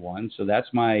drafting him as one. So that's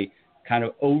my kind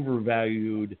of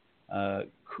overvalued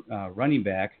running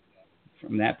back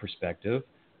from that perspective.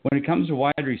 When it comes to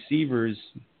wide receivers,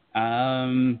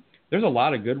 there's a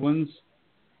lot of good ones.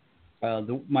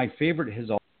 My favorite has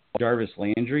always been Jarvis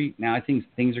Landry. Now I think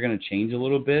things are going to change a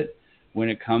little bit when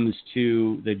it comes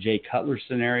to the Jay Cutler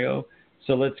scenario.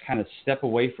 So let's kind of step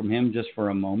away from him just for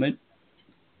a moment.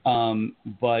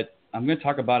 But I'm going to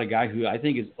talk about a guy who I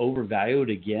think is overvalued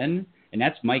again, and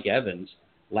that's Mike Evans.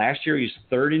 Last year, he was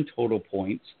third in total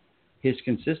points. His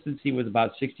consistency was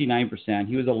about 69%.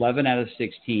 He was 11 out of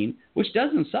 16, which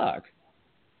doesn't suck,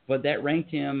 but that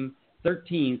ranked him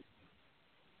 13th.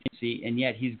 And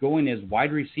yet he's going as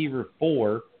wide receiver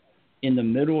 4 in the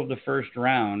middle of the first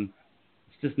round.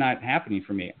 It's just not happening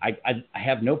for me. I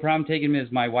have no problem taking him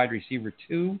as my wide receiver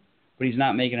 2, but he's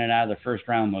not making it out of the first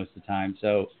round most of the time.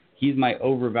 So he's my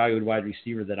overvalued wide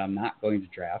receiver that I'm not going to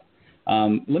draft.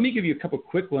 Let me give you a couple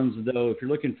quick ones, though, if you're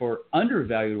looking for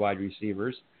undervalued wide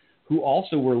receivers who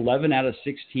also were 11 out of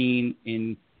 16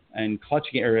 in clutch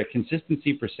or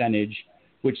consistency percentage,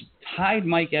 which tied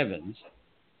Mike Evans,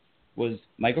 was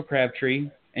Michael Crabtree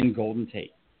and Golden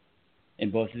Tate. And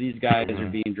both of these guys are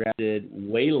being drafted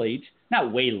way late.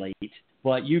 Not way late,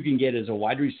 but you can get as a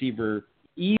wide receiver,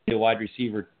 easily a wide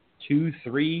receiver 2,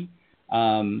 3.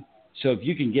 So if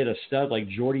you can get a stud like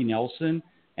Jordy Nelson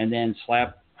and then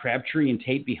slap Crabtree and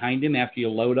Tate behind him after you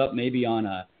load up maybe on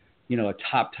a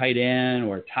top tight end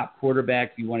or a top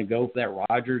quarterback, if you want to go for that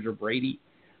Rodgers or Brady,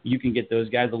 you can get those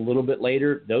guys a little bit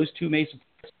later. Those two may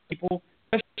surprise people,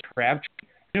 especially Crabtree.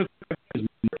 Was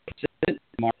more consistent than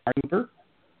Amari Cooper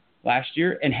last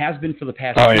year and has been for the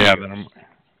past 2 years.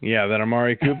 Than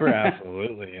Amari Cooper,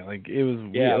 absolutely. It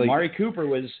was. Yeah, Amari Cooper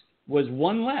was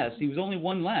one less. He was only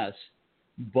one less,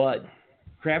 but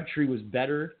Crabtree was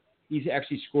better. He's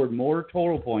actually scored more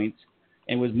total points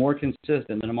and was more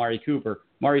consistent than Amari Cooper.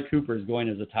 Amari Cooper is going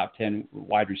as a top 10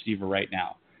 wide receiver right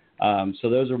now. So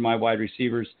those are my wide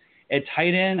receivers. At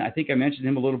tight end, I think I mentioned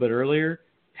him a little bit earlier.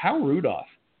 Kyle Rudolph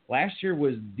last year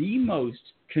was the most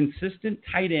consistent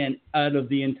tight end out of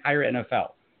the entire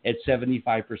NFL at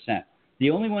 75%. The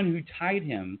only one who tied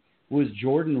him was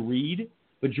Jordan Reed,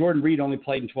 but Jordan Reed only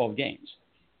played in 12 games.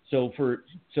 So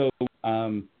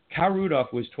Kyle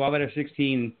Rudolph was 12 out of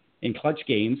 16 in clutch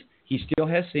games. He still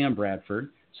has Sam Bradford,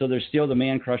 so there's still the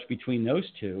man crush between those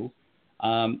two.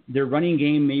 Their running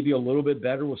game may be a little bit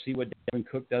better. We'll see what Devin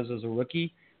Cook does as a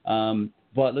rookie.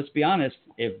 But let's be honest,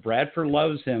 if Bradford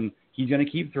loves him, he's going to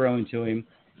keep throwing to him.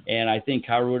 And I think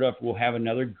Kyle Rudolph will have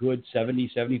another good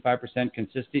 75%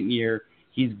 consistent year.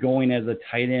 He's going as a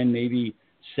tight end, maybe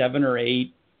 7 or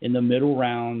 8 in the middle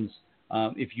rounds.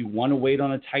 If you want to wait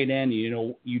on a tight end,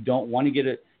 you don't want to get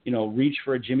reach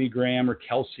for a Jimmy Graham or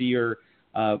Kelsey or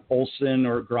Olsen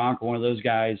or Gronk, one of those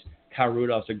guys. Kyle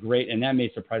Rudolph's a great, and that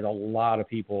may surprise a lot of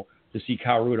people to see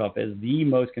Kyle Rudolph as the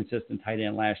most consistent tight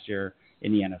end last year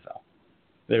in the NFL.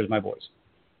 there's my boys.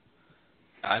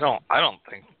 I don't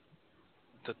think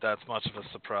that's much of a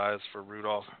surprise for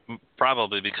Rudolph.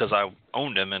 Probably because I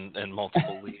owned him in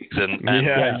multiple leagues and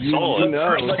saw it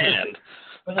firsthand.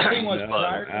 But the thing was,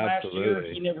 prior to last year,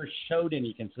 absolutely. he never showed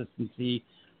any consistency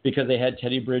because they had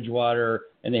Teddy Bridgewater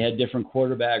and they had different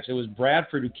quarterbacks. It was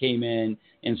Bradford who came in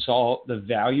and saw the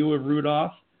value of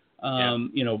Rudolph.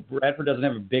 Bradford doesn't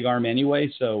have a big arm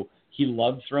anyway, so he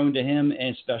loved throwing to him,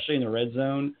 and especially in the red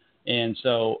zone. And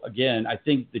so, again, I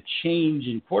think the change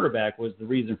in quarterback was the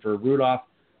reason for Rudolph.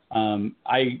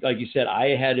 Like you said,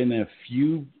 I had him in a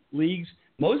few leagues.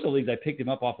 Most of the leagues I picked him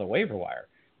up off the waiver wire.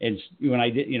 And when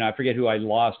I did, I forget who I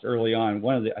lost early on.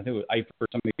 I think it was Eifert,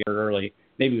 somebody early.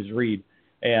 Maybe it was Reed.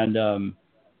 And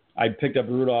I picked up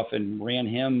Rudolph and ran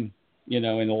him, in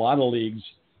a lot of leagues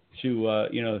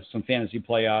to, some fantasy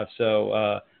playoffs.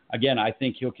 So, again, I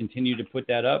think he'll continue to put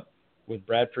that up with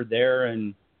Bradford there.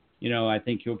 And, I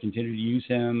think he'll continue to use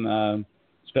him,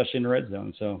 especially in the red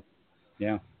zone. So,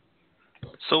 yeah.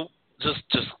 So just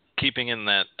keeping in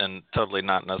that and totally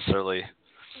not necessarily –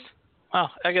 well,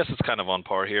 I guess it's kind of on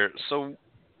par here. So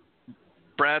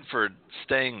Bradford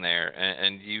staying there,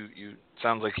 and you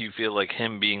sounds like you feel like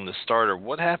him being the starter.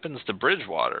 What happens to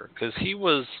Bridgewater? Because he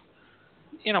was,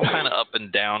 kind of up and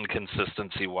down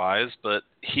consistency-wise, but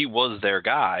he was their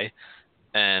guy,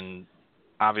 and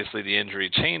obviously the injury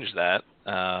changed that.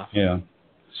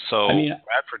 So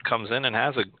Bradford comes in and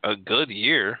has a good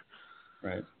year.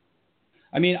 Right.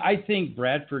 I think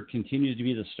Bradford continues to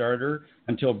be the starter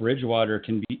until Bridgewater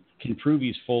can prove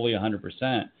he's fully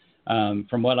 100%.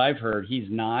 From what I've heard, he's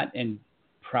not and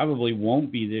probably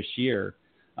won't be this year.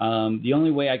 The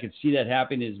only way I could see that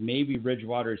happen is maybe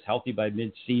Bridgewater is healthy by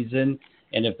midseason,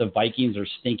 and if the Vikings are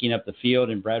stinking up the field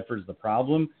and Bradford's the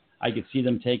problem, I could see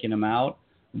them taking him out.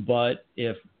 But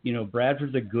if,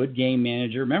 Bradford's a good game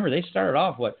manager, remember they started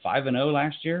off, 5-0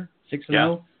 last year, 6-0?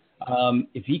 Yeah.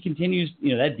 If he continues,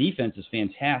 that defense is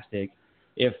fantastic.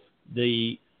 If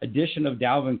the addition of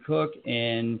Dalvin Cook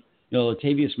and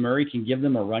Latavius Murray can give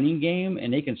them a running game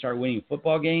and they can start winning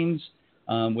football games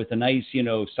with a nice,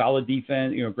 solid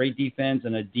defense, great defense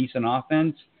and a decent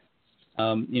offense,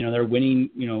 they're winning,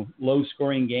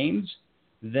 low-scoring games,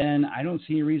 then I don't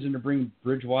see a reason to bring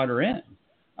Bridgewater in.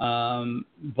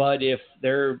 But if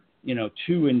they're,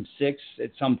 2-6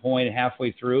 at some point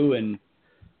halfway through and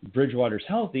Bridgewater's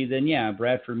healthy, then yeah,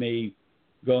 Bradford may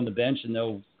go on the bench and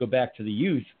they'll go back to the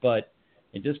youth. But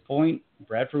at this point,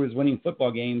 Bradford was winning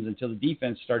football games until the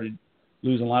defense started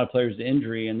losing a lot of players to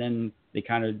injury, and then they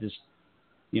kind of just,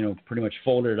 pretty much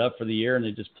folded it up for the year and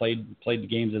they just played the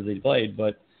games as they played.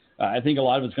 But I think a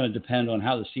lot of it's going to depend on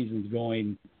how the season's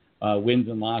going, wins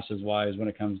and losses wise, when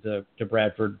it comes to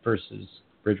Bradford versus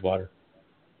Bridgewater.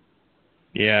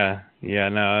 Yeah,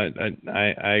 no,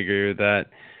 I agree with that.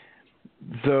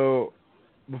 So,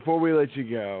 before we let you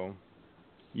go,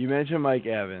 you mentioned Mike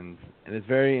Evans, and it's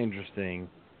very interesting.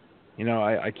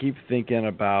 I keep thinking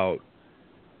about,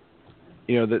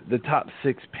 the top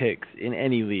 6 picks in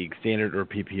any league, standard or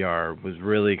PPR, was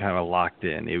really kind of locked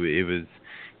in. It was,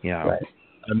 Right.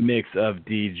 a mix of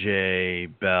DJ,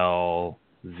 Bell,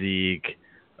 Zeke,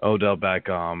 Odell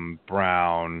Beckham,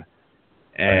 Brown,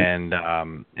 and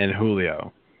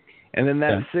Julio. And then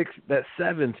that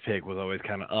 7th pick was always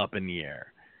kind of up in the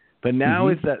air. But now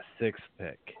it's that 6th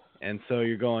pick. And so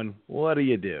you're going, what do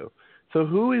you do? So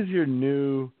who is your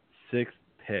new 6th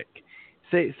pick?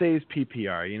 Say it's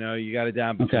PPR. You got it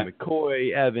down between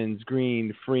McCoy, Evans,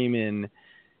 Green, Freeman.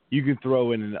 You can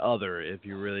throw in an other if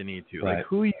you really need to. Right. Like,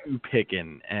 who are you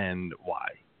picking and why?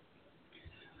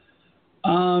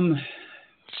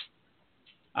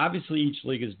 Obviously, each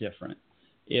league is different.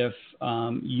 If I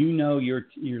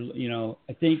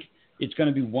think it's going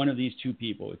to be one of these two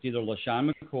people. It's either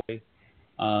LaShawn McCoy,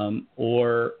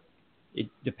 or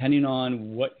depending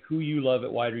on who you love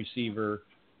at wide receiver,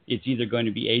 it's either going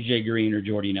to be AJ Green or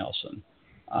Jordy Nelson.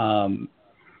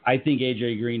 I think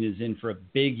AJ Green is in for a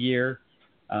big year.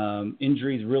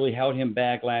 Injuries really held him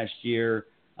back last year,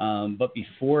 but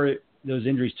before those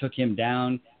injuries took him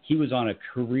down, he was on a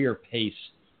career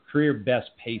best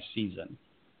pace season.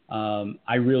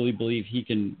 I really believe he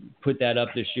can put that up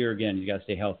this year. Again, you got to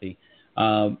stay healthy.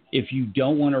 If you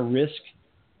don't want to risk,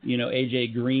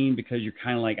 AJ Green because you're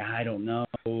kind of like, I don't know,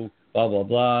 blah, blah,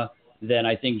 blah, then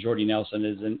I think Jordy Nelson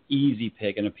is an easy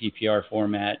pick in a PPR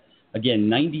format. Again,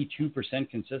 92%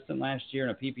 consistent last year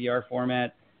in a PPR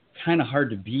format, kind of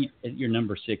hard to beat at your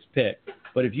number 6 pick.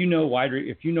 But if you know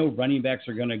running backs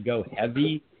are going to go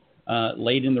heavy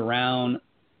late in the round,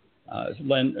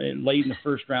 late in the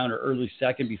first round or early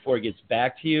second before it gets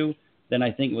back to you, then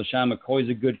I think LaShawn McCoy is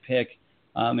a good pick.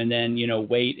 and then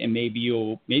wait, and maybe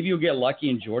you'll get lucky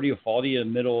and Jordy will fall to you in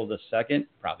the middle of the second.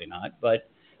 Probably not, but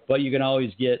you can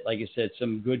always get, like I said,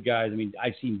 some good guys. I mean,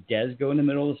 I've seen Dez go in the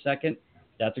middle of the second.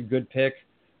 That's a good pick.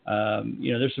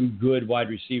 There's some good wide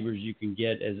receivers you can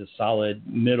get as a solid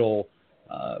middle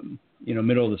of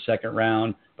the second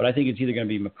round. But I think it's either going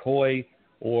to be McCoy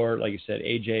or, like you said,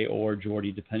 AJ or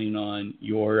Jordy, depending on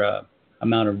your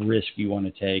amount of risk you want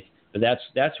to take. But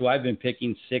that's who I've been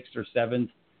picking, 6th or 7th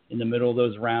in the middle of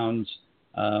those rounds.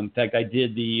 In fact, I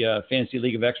did the Fantasy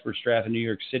League of Experts draft in New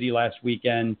York City last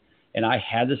weekend, and I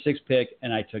had the 6th pick,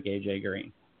 and I took AJ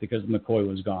Green because McCoy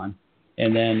was gone.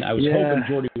 And then I was hoping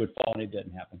Jordy would fall, and it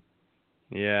didn't happen.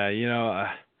 Yeah,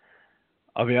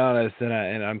 I'll be honest, and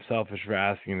I'm selfish for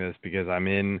asking this because I'm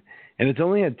in, and it's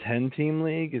only a 10-team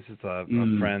league. It's just a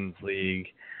friends league.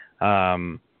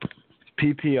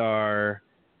 PPR.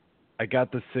 I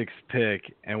got the 6th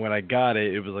pick, and when I got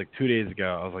it, it was like 2 days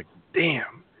ago. I was like,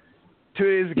 damn,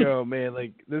 2 days ago, man,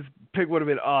 like this pick would have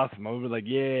been awesome. I would have been like,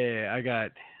 yeah, I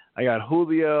got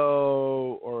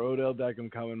Julio or Odell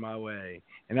Beckham coming my way.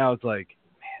 And now it's like,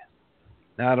 man,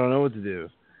 now I don't know what to do.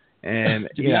 And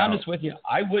to be honest with you,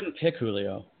 I wouldn't pick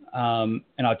Julio, and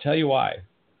I'll tell you why.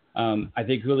 I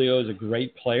think Julio is a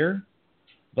great player,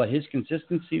 but his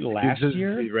consistency last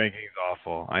year, ranking is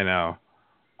awful. I know.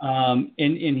 And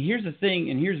here's the thing,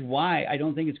 and here's why I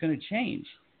don't think it's going to change.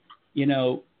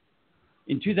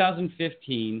 In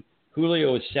 2015,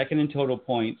 Julio was 2nd in total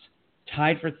points,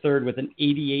 tied for 3rd with an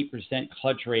 88%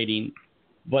 clutch rating,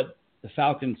 but the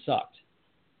Falcons sucked.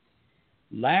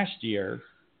 Last year,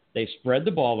 they spread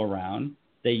the ball around.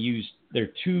 They used their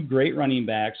 2 great running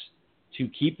backs to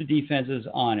keep the defenses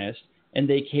honest, and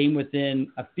they came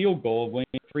within a field goal of winning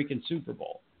a freaking Super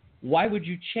Bowl. Why would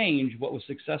you change what was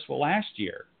successful last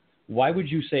year? Why would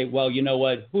you say, well, you know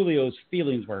what, Julio's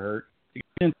feelings were hurt.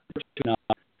 We're going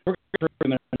to throw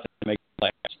him in to make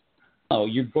plays. No,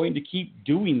 you're going to keep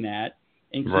doing that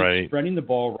and keep spreading the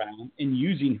ball around and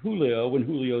using Julio when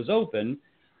Julio's open.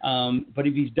 But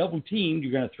if he's double teamed,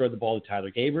 you're going to throw the ball to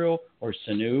Tyler Gabriel or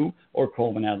Sanu or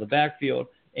Coleman out of the backfield,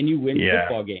 and you win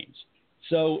football games.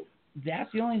 So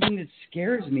that's the only thing that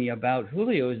scares me about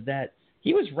Julio is that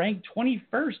he was ranked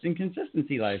 21st in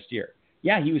consistency last year.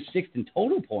 Yeah, he was 6th in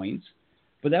total points,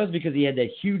 but that was because he had that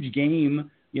huge game,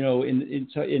 in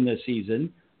the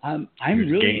season. I'd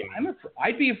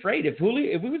be afraid if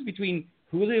it was between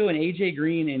Julio and AJ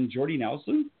Green and Jordy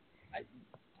Nelson.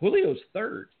 Julio's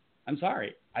 3rd. I'm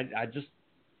sorry.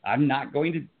 I'm not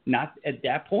going to, not at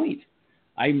that point.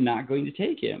 I'm not going to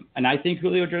take him. And I think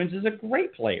Julio Jones is a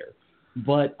great player.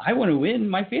 But I want to win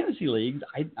my fantasy leagues.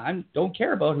 I don't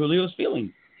care about Julio's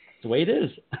feelings. It's the way it is.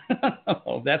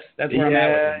 That's where I'm at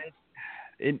with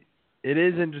him. It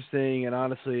is interesting, and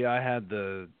honestly, I had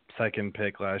the 2nd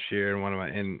pick last year in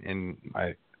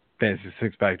my fantasy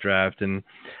 6-pack draft, and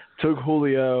took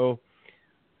Julio.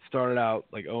 Started out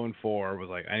like 0-4. Was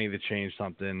like, I need to change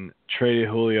something. Traded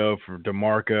Julio for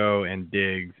DeMarco and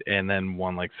Diggs, and then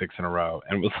won like 6 in a row,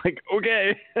 and was like,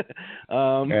 okay.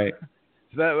 Right.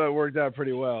 So that worked out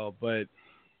pretty well, but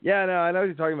yeah, no, I know what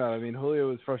you're talking about. I mean, Julio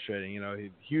was frustrating.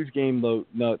 Huge game,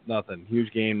 nothing.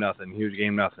 Huge game, nothing. Huge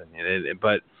game, nothing.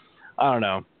 But I don't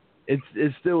know. It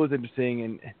still was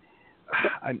interesting,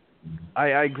 and I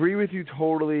agree with you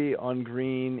totally on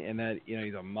Green, and that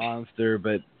he's a monster,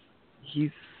 but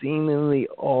he's seemingly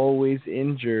always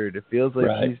injured. It feels like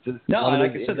he's just one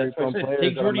of those injured players.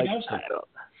 Take Jordy Nelson.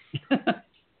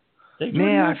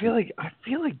 Man, I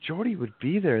feel like Jordy would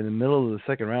be there in the middle of the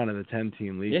second round in the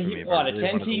 10-team league. Yeah, on a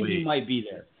 10-team, he might be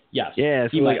there. Yes. Yeah,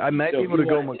 so I might be able to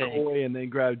go McCoy and then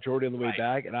grab Jordy on the way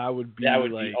back, and I would be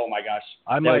oh my gosh.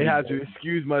 I might have to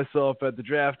excuse myself at the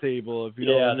draft table if you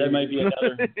know what I mean. There might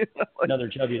be another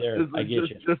chubby there. I get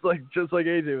you. Just like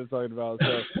AJ was talking about.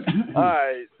 So, all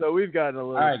right, so we've gotten a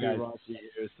little too raunchy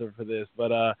here for this,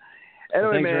 but anyway,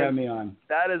 thanks man, for having me on.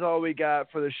 That is all we got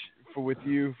for with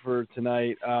you for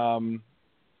tonight.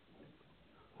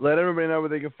 Let everybody know where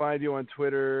they can find you on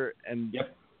Twitter, and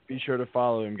be sure to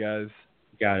follow him, guys.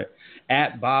 Got it.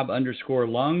 At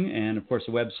Bob_Lung, and of course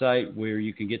the website where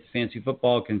you can get the Fantasy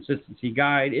Football Consistency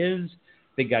Guide is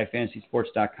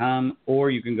BigGuyFantasySports.com, or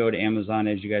you can go to Amazon,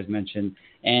 as you guys mentioned,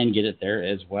 and get it there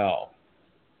as well.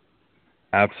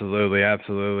 Absolutely.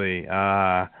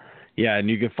 And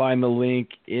you can find the link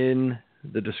in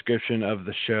the description of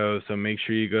the show, so make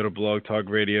sure you go to Blog Talk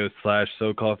Radio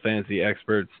 /so-called fantasy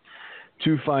experts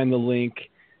to find the link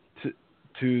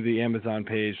to the Amazon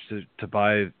page to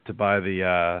buy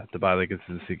the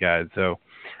consistency guide. So,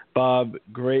 Bob,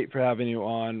 great for having you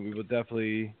on. We will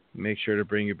definitely make sure to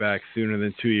bring you back sooner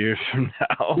than 2 years from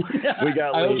now. We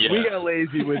got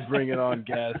lazy with bringing on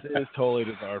guests. It is totally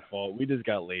just our fault. We just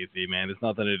got lazy, man. It's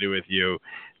nothing to do with you.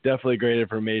 Definitely great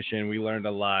information. We learned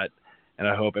a lot, and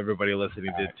I hope everybody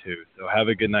listening did too. So have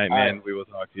a good night, man. Right. We will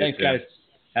talk to you Thanks, soon. guys.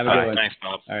 Have a good one. Thanks,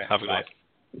 Bob. All right. Have a good Bye. one.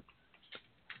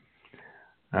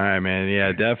 All right, man.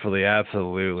 Yeah, definitely.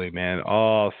 Absolutely, man.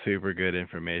 All super good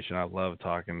information. I love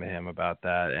talking to him about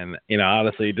that. And,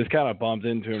 honestly, just kind of bumped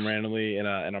into him randomly in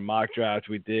a mock draft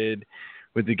we did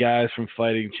with the guys from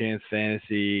Fighting Chance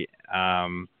Fantasy.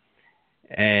 And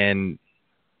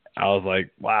I was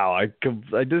like, wow, I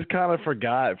just kind of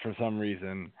forgot for some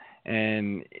reason.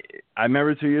 And I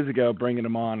remember 2 years ago bringing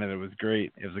him on, and it was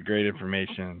great. It was a great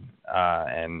information.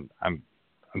 And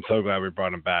I'm so glad we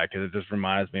brought him back, because it just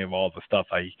reminds me of all the stuff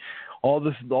all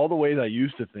the ways I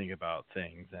used to think about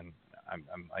things, and I'm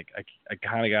like I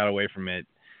kind of got away from it,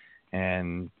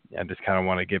 and I just kind of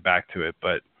want to get back to it.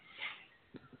 But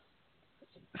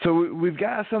so we've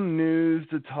got some news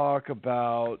to talk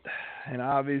about, and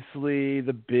obviously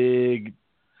the big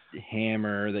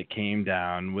hammer that came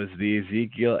down was the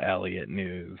Ezekiel Elliott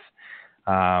news.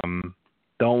 Don't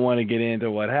want to get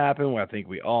into what happened. I think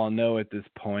we all know at this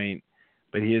point.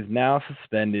 But he is now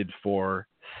suspended for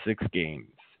 6 games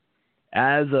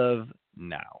as of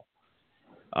now.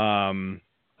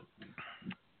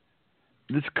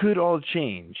 This could all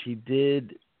change. He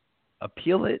did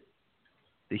appeal it.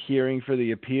 The hearing for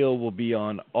the appeal will be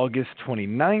on August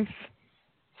 29th.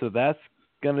 So that's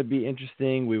going to be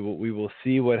interesting. We will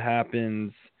see what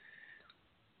happens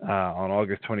on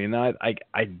August 29th.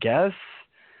 I guess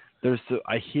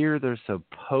I hear they're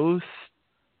supposed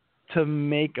to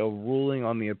make a ruling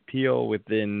on the appeal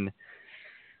within,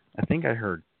 I think I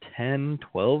heard 10,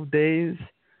 12 days.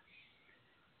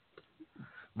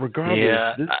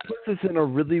 Regardless, this puts us in a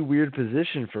really weird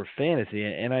position for fantasy.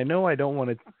 And I know I don't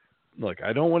want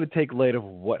to take light of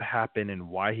what happened and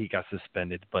why he got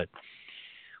suspended, but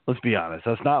let's be honest,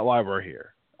 that's not why we're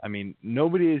here. I mean,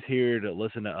 nobody is here to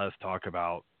listen to us talk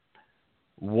about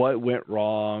what went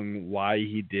wrong, why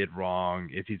he did wrong,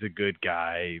 if he's a good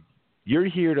guy. You're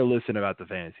here to listen about the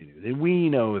fantasy news, and we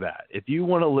know that. If you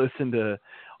want to listen to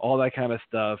all that kind of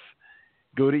stuff,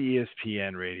 go to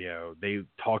ESPN Radio. They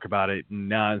talk about it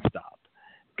nonstop.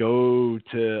 Go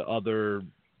to other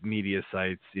media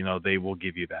sites. They will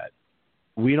give you that.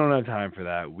 We don't have time for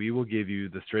that. We will give you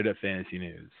the straight-up fantasy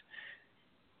news.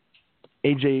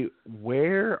 AJ,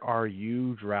 where are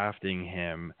you drafting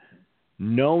him,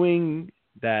 knowing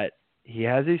that he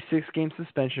has a 6-game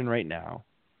suspension right now,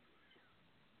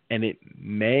 and it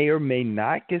may or may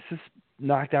not get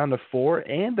knocked down to 4,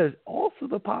 and there's also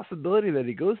the possibility that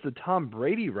he goes the Tom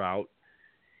Brady route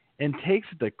and takes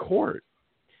it to court.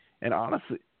 And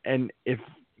honestly, and if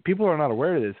people are not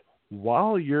aware of this,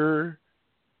 while your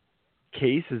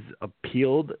case is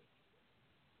appealed,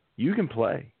 you can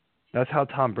play. That's how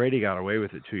Tom Brady got away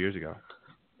with it 2 years ago.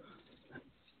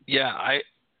 Yeah,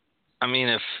 I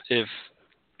mean, if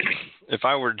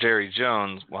I were Jerry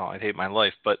Jones, well, I'd hate my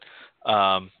life, but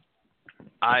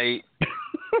I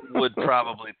would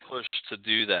probably push to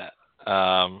do that.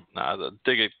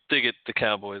 Dig it, the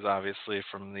Cowboys, obviously,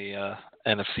 from the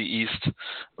NFC East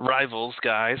rivals,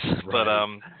 guys. Right. But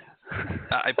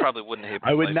I probably wouldn't hate my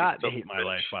life. I would not hate my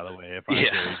life, by the way, if I'm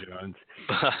Jerry Jones.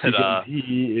 Because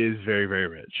he is very, very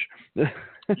rich. Yeah.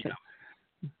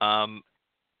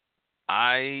 I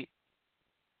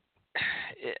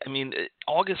mean,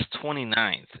 August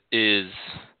 29th is,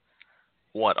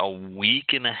 what, a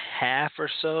week and a half or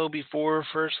so before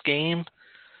first game?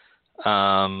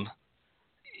 So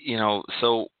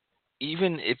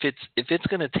even if it's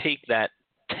going to take that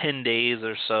 10 days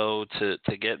or so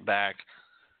to get back,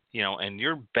 and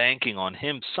you're banking on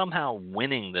him somehow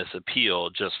winning this appeal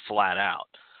just flat out,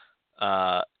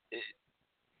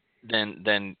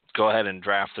 then go ahead and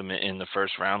draft him in the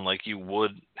first round like you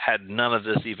would had none of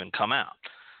this even come out.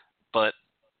 But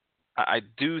I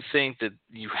do think that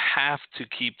you have to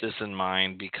keep this in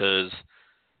mind, because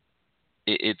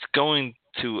it's going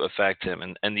to affect him.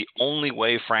 And the only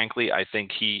way, frankly, I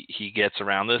think he gets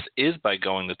around this is by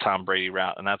going the Tom Brady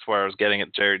route. And that's where I was getting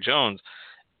at Jerry Jones.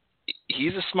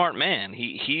 He's a smart man.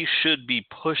 He should be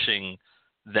pushing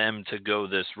them to go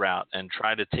this route and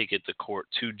try to take it to court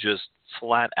to just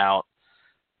flat out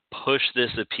push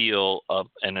this appeal of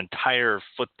an entire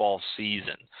football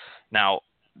season. Now,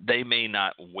 they may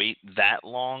not wait that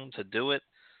long to do it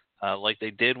like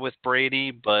they did with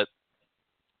Brady, but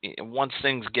once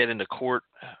things get into court,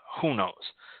 who knows?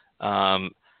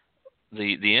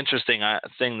 The interesting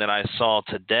thing that I saw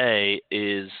today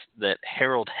is that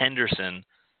Harold Henderson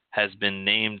has been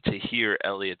named to hear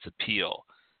Elliott's appeal.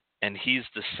 and he's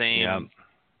the same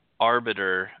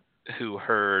arbiter who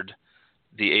heard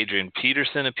the Adrian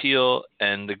Peterson appeal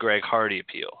and the Greg Hardy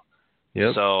appeal.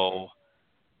 Yep. So,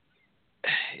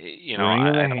 I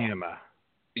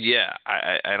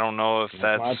don't know if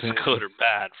that's good or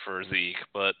bad for Zeke,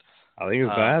 but I think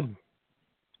it's bad.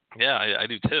 Yeah, I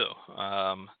do too.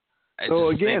 So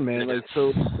again, man,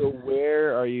 so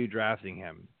where are you drafting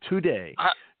him today?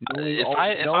 If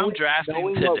I'm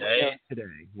drafting today,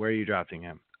 where are you drafting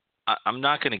him? I'm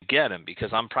not going to get him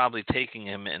because I'm probably taking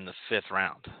him in the 5th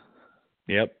round.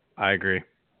 Yep, I agree.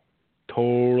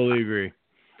 Totally agree.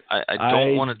 I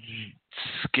don't want to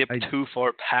skip too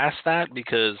far past that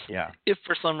because if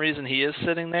for some reason he is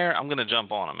sitting there, I'm going to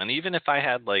jump on him. And even if I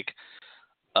had like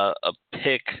a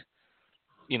pick,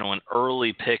 an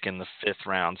early pick in the 5th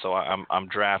round, so I'm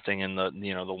drafting in the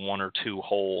the 1 or 2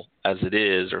 hole as it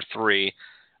is, or 3,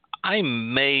 I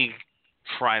may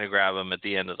try to grab him at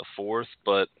the end of the 4th,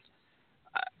 but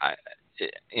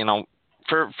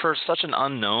for such an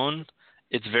unknown,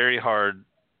 it's very hard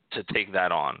to take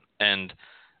that on. And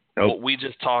what we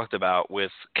just talked about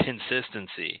with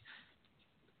consistency,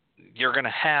 you're going to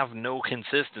have no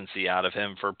consistency out of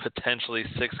him for potentially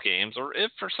 6 games, or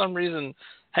if for some reason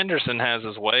Henderson has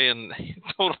his way and he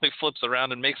totally flips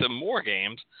around and makes him more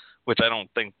games, which I don't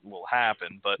think will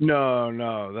happen. But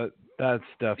no, that's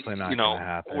definitely not going to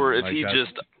happen. Or if he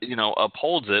just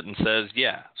upholds it and says,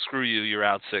 screw you, you're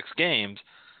out 6 games,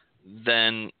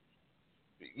 then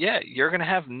you're going to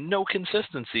have no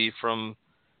consistency from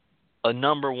a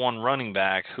number 1 running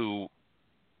back who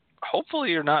hopefully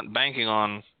you're not banking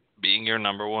on being your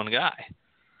number 1 guy.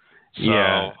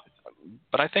 So,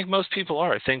 but I think most people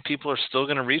are. I think people are still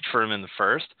going to reach for him in the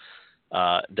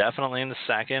 1st, definitely in the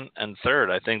 2nd and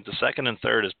 3rd. I think the 2nd and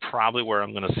 3rd is probably where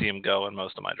I'm going to see him go in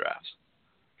most of my drafts.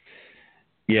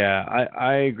 Yeah,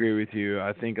 I agree with you.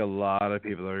 I think a lot of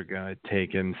people are going to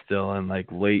take him still in like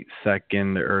late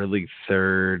 2nd, early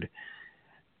 3rd.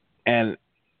 And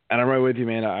I'm right with you,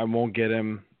 man. I won't get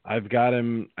him. I've got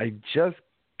him. I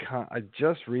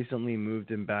just recently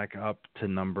moved him back up to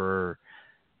number,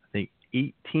 I think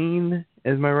 18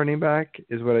 as my running back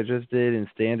is what I just did in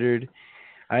standard.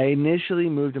 I initially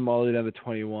moved him all the way down to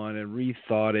 21 and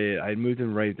rethought it. I moved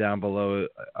him right down below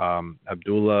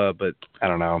Abdullah, but I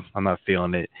don't know. I'm not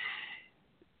feeling it.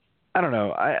 I don't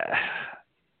know.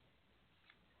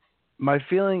 My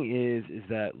feeling is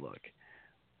that, look,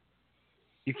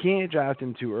 you can't draft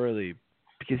him too early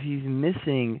because he's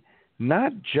missing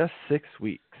not just 6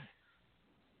 weeks.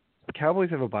 The Cowboys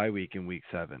have a bye week in week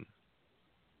 7.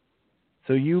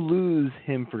 So you lose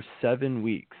him for 7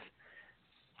 weeks.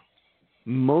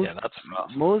 Most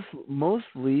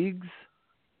leagues,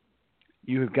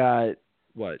 you've got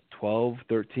 12,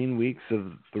 13 weeks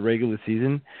of the regular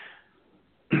season.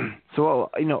 So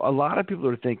a lot of people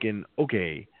are thinking,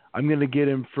 okay, I'm going to get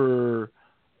him for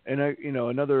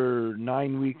another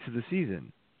 9 weeks of the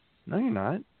season. No, you're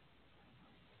not.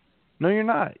 No, you're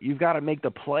not. You've got to make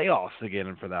the playoffs to get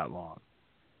him for that long.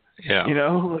 Yeah.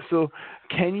 So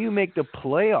can you make the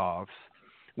playoffs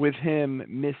with him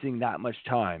missing that much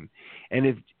time? And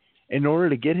if in order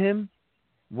to get him,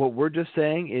 what we're just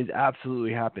saying is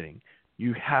absolutely happening.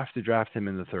 You have to draft him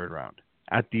in the 3rd round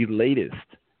at the latest.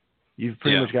 You've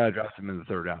pretty much got to draft him in the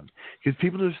 3rd round because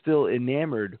people are still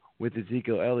enamored with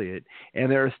Ezekiel Elliott,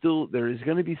 and there is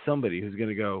going to be somebody who's going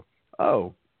to go,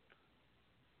 oh,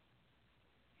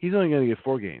 he's only going to get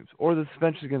 4 games, or the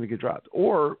suspension is going to get dropped,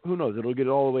 or who knows, it'll get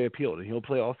all the way appealed and he'll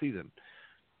play all season.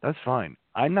 That's fine.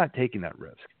 I'm not taking that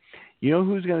risk. You know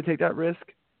who's going to take that risk?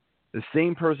 The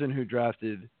same person who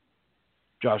drafted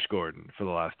Josh Gordon for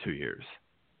the last 2 years.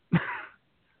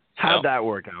 How'd that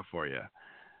work out for you?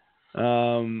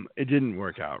 It didn't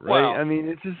work out, right? Well, I mean,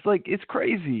 it's just like, it's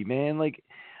crazy, man. Like,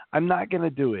 I'm not going to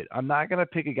do it. I'm not going to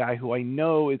pick a guy who I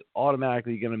know is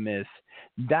automatically going to miss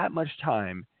that much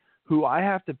time, who I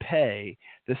have to pay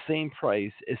the same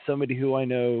price as somebody who I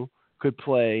know could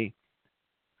play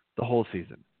the whole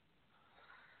season.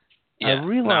 Yeah, I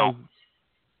realize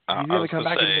he's going to come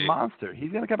back and be a monster.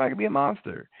 He's going to come back and be a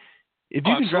monster. If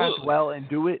you can draft well and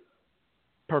do it,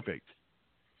 perfect.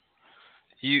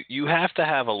 You have to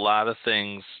have a lot of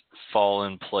things fall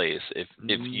in place. If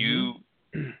you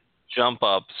jump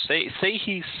up, say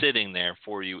he's sitting there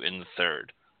for you in the 3rd,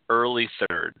 early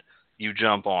 3rd, you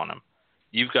jump on him.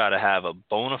 You've got to have a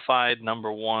bona fide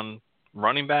number 1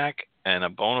 running back and a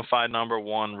bona fide number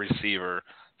 1 receiver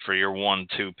for your 1-2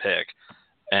 pick.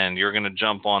 And you're going to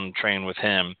jump on the train with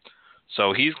him.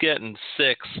 So he's getting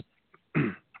 6.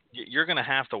 You're going to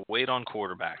have to wait on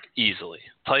quarterback easily.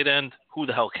 Tight end, who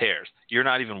the hell cares? You're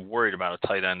not even worried about a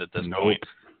tight end at this point.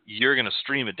 You're going to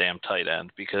stream a damn tight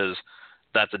end because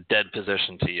that's a dead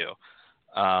position to you.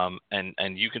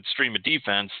 And you could stream a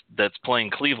defense that's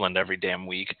playing Cleveland every damn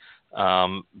week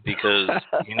because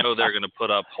they're going to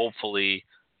put up hopefully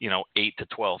 8 to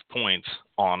 12 points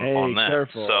on them.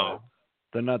 Careful. So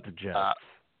they're not the Jets.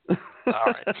 All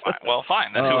right, fine. Well,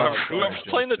 fine. Then whoever's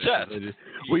playing the Jets,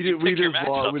 we just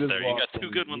lost. You got two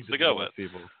good ones to go with.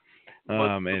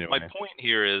 Anyway. My point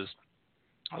here is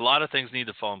a lot of things need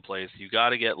to fall in place. You got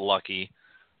to get lucky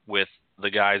with the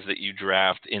guys that you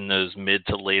draft in those mid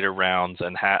to later rounds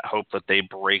and hope that they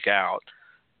break out.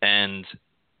 And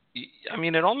I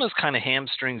mean, it almost kind of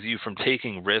hamstrings you from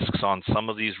taking risks on some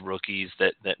of these rookies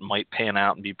that might pan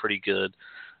out and be pretty good.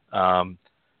 And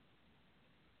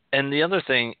the other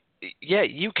thing,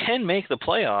 you can make the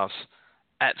playoffs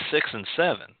at 6 and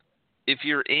 7 if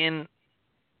you're in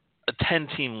a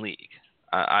 10-team league.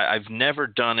 I've never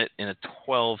done it in a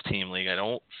 12-team league, I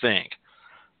don't think.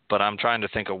 But I'm trying to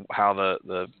think of how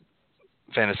the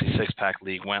Fantasy Six-Pack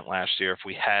League went last year if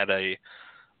we had a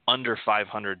under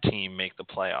 500 team make the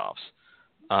playoffs.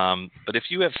 But if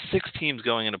you have 6 teams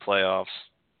going into playoffs,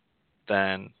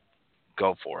 then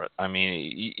go for it. I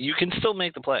mean, you can still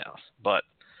make the playoffs, but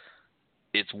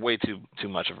it's way too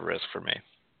much of a risk for me.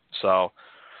 So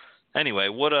anyway,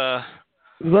 we'll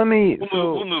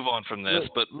move on from this.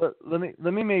 But let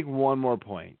me make one more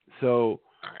point. So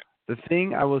the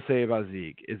thing I will say about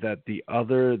Zeke is that the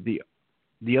other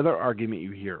argument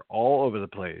you hear all over the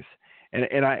place,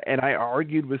 and I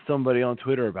argued with somebody on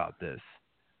Twitter about this.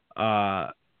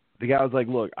 The guy was like,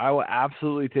 "Look, I will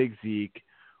absolutely take Zeke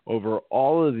over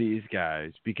all of these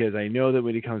guys because I know that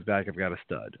when he comes back, I've got a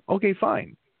stud." Okay,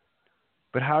 fine,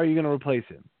 but how are you going to replace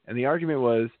him? And the argument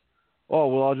was, "Oh,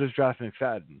 well, I'll just draft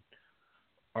McFadden."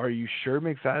 Are you sure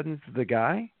McFadden's the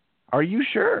guy? Are you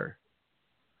sure?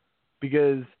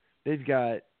 Because they've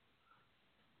got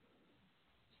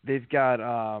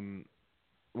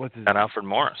what's his name? Alfred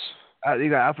Morris. They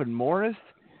got Alfred Morris.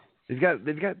 They've got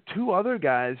 2 other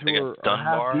guys who are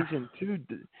half decent too.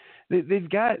 They've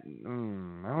got I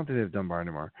don't think they have Dunbar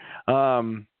anymore.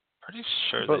 Pretty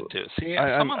sure they do. See,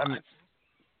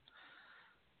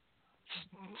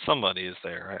 somebody is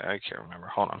there. I can't remember.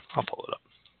 Hold on, I'll pull it up.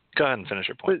 Go ahead and finish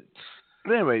your point.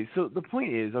 But anyway, so the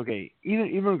point is, okay,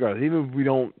 even regardless, even if we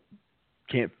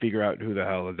can't figure out who the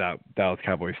hell the Dallas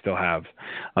Cowboys still have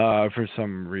for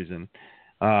some reason,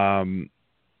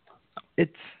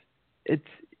 it's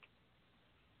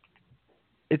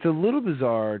a little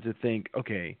bizarre to think,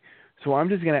 okay, so I'm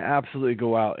just going to absolutely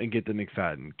go out and get the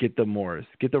McFadden, get the Morris,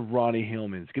 get the Ronnie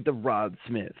Hillmans, get the Rod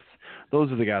Smiths.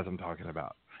 Those are the guys I'm talking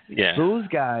about. Yeah. Those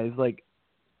guys, like,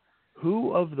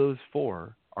 who of those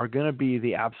 4 are going to be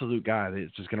the absolute guy that's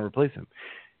just going to replace him?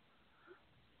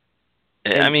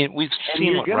 I mean, we've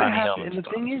seen what Ronnie Hillmans and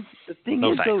the thing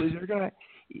is, though, is you're going to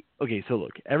 – okay, so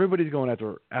look, everybody's going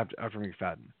after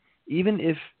McFadden. Even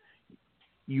if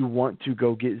you want to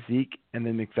go get Zeke and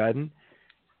then McFadden,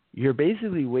 you're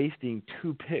basically wasting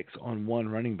 2 picks on 1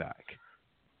 running back.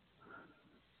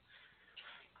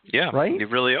 Yeah, right? You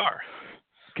really are.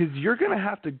 Because you're going to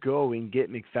have to go and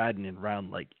get McFadden in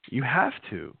round, you have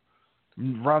to.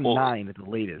 Round 9 at the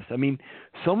latest. I mean,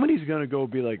 somebody's going to go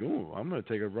be like, "Ooh, I'm going to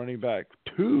take a running back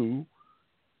 2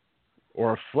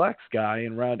 or a flex guy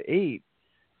in round 8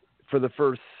 for the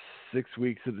first 6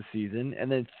 weeks of the season and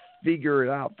then figure it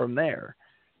out from there."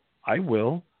 I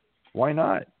will. Why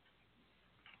not?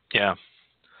 Yeah.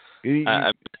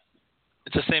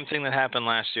 It's the same thing that happened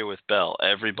last year with Bell.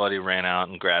 Everybody ran out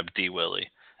and grabbed D. Willie,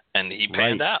 and he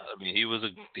panned out. I mean, he was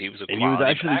a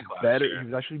quality back last year. He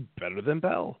was actually better than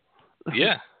Bell.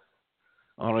 Yeah.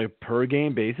 On a per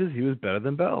game basis, he was better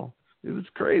than Bell. It was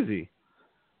crazy.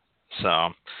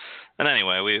 So, and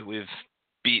anyway, we've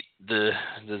beat the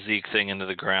Zeke thing into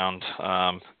the ground.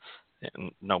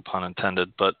 No pun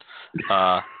intended, but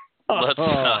let's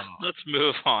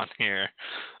move on here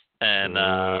and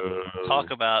talk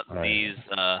about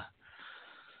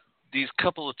these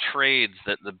couple of trades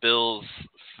that the Bills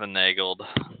finagled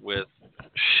with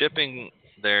shipping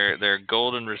their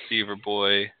golden receiver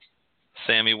boy,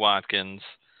 Sammy Watkins,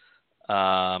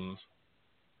 Mr.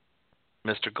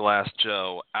 Glass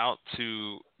Joe, out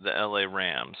to the LA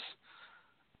Rams.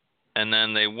 And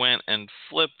then they went and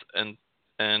flipped and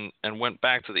went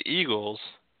back to the Eagles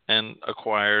and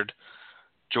acquired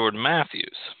Jordan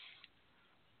Matthews.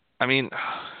 I mean,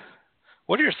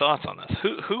 what are your thoughts on this?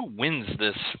 Who wins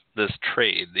this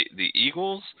trade? The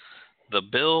Eagles, the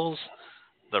Bills,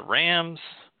 the Rams,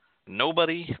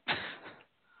 nobody?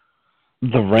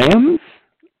 The Rams,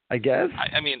 I guess.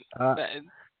 I mean, I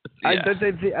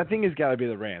think it's got to be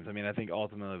the Rams. I mean, I think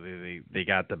ultimately they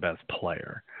got the best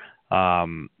player.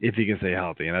 if he can stay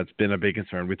healthy. And that's been a big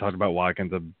concern. We talked about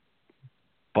Watkins a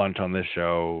bunch on this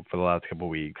show for the last couple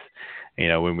of weeks.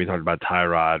 When we talked about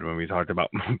Tyrod, when we talked about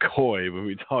McCoy, when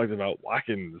we talked about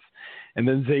Watkins, and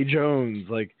then Zay Jones,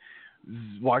 like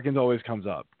Watkins always comes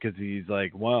up because he's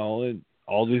like, well,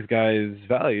 all these guys'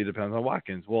 value depends on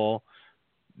Watkins. Well,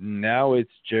 now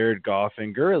it's Jared Goff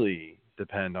and Gurley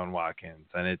depend on Watkins,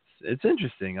 and it's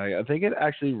interesting. I think it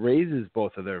actually raises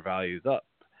both of their values up,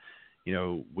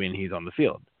 when he's on the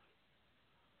field.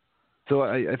 So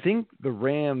I think the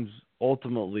Rams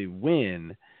ultimately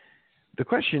win. The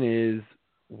question is,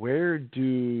 where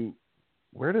do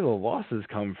the losses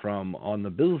come from on the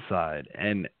Bills side?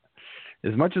 And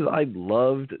as much as I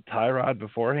loved Tyrod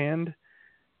beforehand,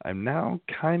 I'm now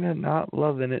kind of not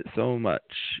loving it so much.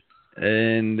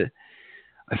 And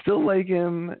I still like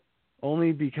him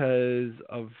only because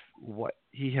of what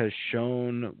he has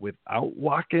shown without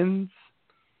Watkins.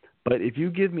 But if you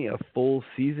give me a full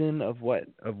season of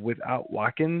without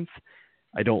Watkins,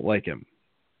 I don't like him.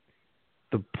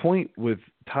 The point with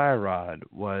Tyrod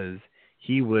was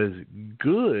he was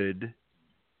good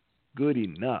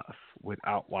enough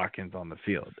without Watkins on the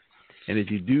field. And if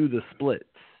you do the splits,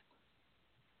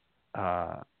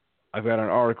 I've got an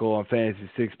article on Fantasy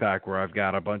Six Pack where I've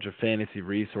got a bunch of fantasy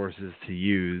resources to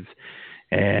use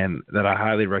and that I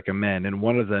highly recommend. And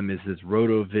one of them is this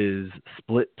RotoViz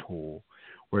split tool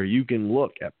where you can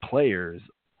look at players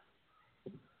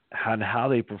and how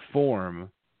they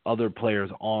perform other players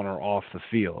on or off the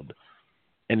field.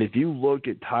 And if you look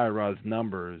at Tyrod's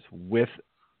numbers with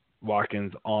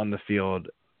Watkins on the field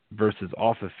versus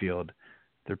off the field,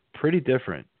 they're pretty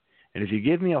different. And if you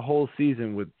give me a whole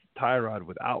season with Tyrod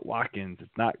without Watkins,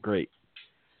 it's not great.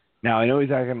 Now, I know he's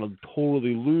not going to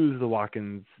totally lose the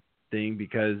Watkins thing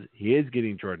because he is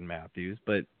getting Jordan Matthews,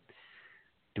 but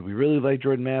do we really like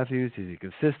Jordan Matthews? Is he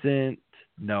consistent?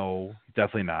 No,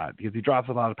 definitely not, because he drops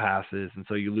a lot of passes, and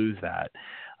so you lose that.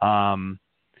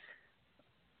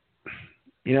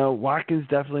 Watkins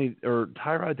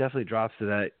Tyrod definitely drops to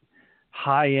that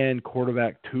high-end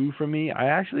quarterback 2 for me. I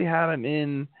actually had him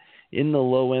in the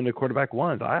low end of quarterback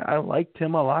 1s. I liked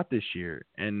him a lot this year,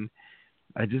 and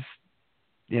I just,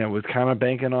 was kind of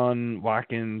banking on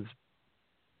Watkins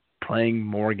playing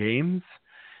more games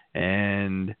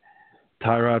and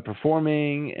Tyrod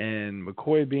performing and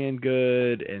McCoy being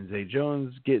good and Zay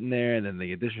Jones getting there, and then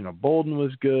the addition of Bolden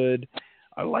was good.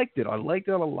 I liked it. I liked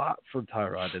it a lot for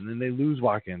Tyrod, and then they lose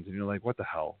Watkins, and you're like, what the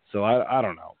hell? So I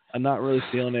don't know. I'm not really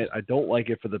feeling it. I don't like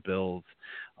it for the Bills.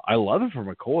 I love it for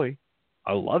McCoy.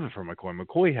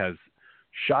 McCoy has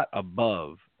shot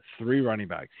above 3 running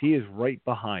backs. He is right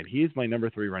behind. He is my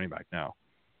number 3 running back now.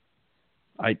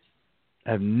 I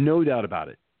have no doubt about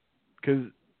it. Because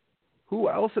who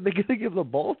else are they going to give the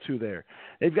ball to there?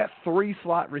 They've got 3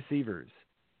 slot receivers.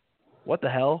 What the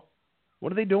hell?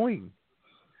 What are they doing?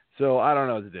 So I don't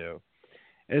know what to do.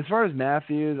 As far as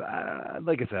Matthews,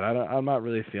 like I said, I'm not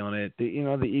really feeling it. The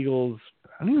Eagles,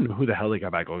 I don't even know who the hell they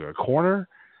got back. A corner?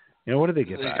 What did they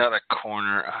get back? They got a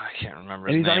corner. I can't remember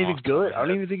his name. And he's name not even good. I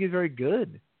don't even think he's very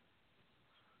good.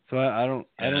 So I don't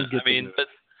get. But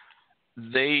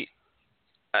they.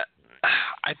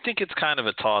 I think it's kind of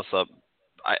a toss-up.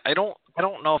 I don't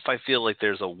know if I feel like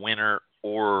there's a winner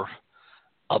or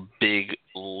a big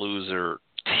loser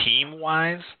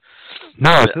team-wise.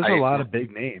 No, there's a lot of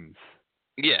big names.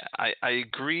 Yeah, I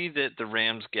agree that the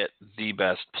Rams get the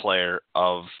best player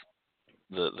of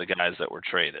the guys that were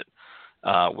traded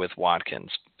with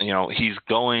Watkins. He's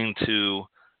going to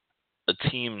a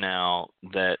team now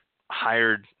that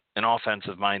hired an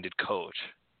offensive-minded coach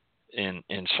in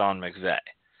Sean McVay.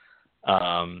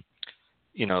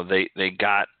 They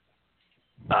got,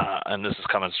 and this is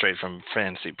coming straight from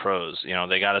Fantasy Pros,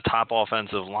 they got a top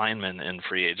offensive lineman in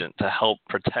free agent to help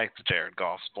protect Jared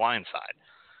Goff's blind side.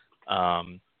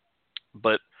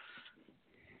 But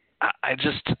I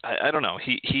don't know.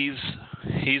 He's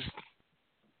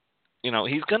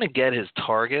going to get his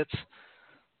targets.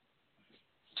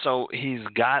 So he's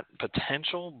got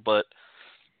potential, but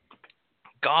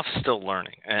Goff's still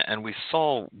learning. And we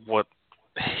saw what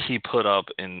he put up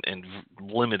in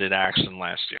limited action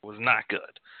last year. It was not good.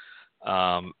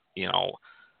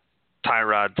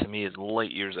 Tyrod to me is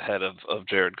light years ahead of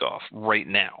Jared Goff right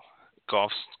now.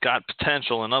 Goff's got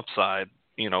potential and upside,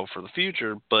 for the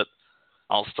future, but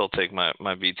I'll still take my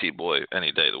VT boy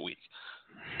any day of the week.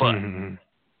 But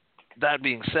that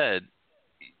being said,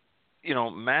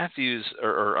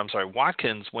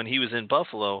 Watkins, when he was in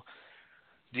Buffalo,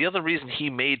 the other reason he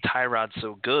made Tyrod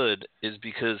so good is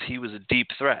because he was a deep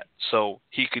threat. So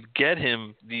he could get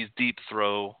him these deep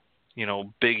throw,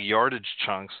 big yardage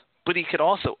chunks, but he could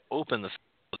also open the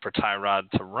field for Tyrod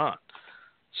to run.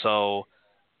 So,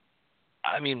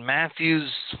 I mean,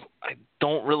 Matthews, I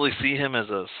don't really see him as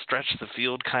a stretch the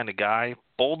field kind of guy.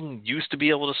 Bolden used to be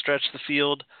able to stretch the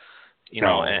field, and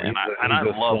I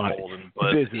love Bolden,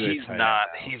 but he's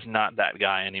not that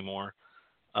guy anymore.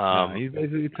 No, he's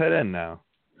basically tight end now.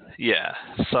 Yeah,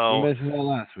 so you mentioned that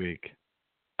last week.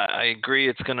 I agree.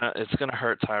 It's gonna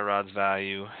hurt Tyrod's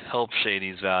value, help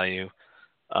Shady's value.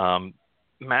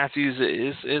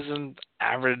 Matthews is an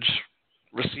average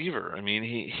receiver. I mean,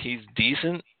 he's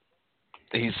decent,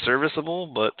 he's serviceable,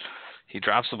 but he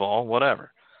drops the ball,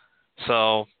 whatever.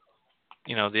 So,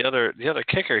 the other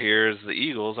kicker here is the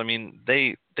Eagles. I mean,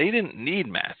 they didn't need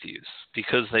Matthews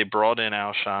because they brought in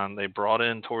Alshon, they brought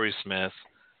in Torrey Smith.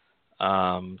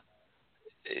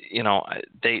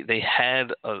 They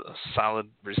had a solid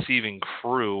receiving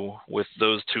crew with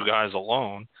those two guys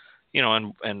alone,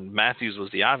 and Matthews was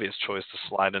the obvious choice to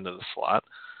slide into the slot.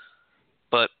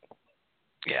 But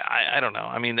yeah, I don't know.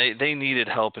 I mean, they needed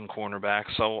help in cornerback,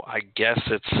 so I guess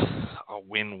it's a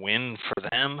win-win for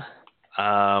them.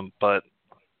 But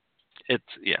it's,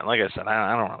 like I said,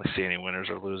 I don't really see any winners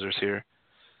or losers here.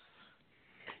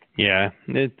 Yeah,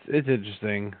 it's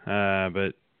interesting,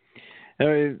 but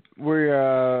anyway,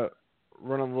 we're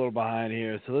running a little behind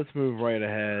here, so let's move right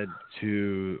ahead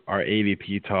to our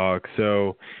ADP talk.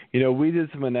 So, we did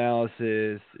some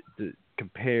analysis,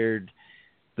 compared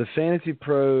the Fantasy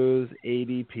Pros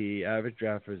ADP, average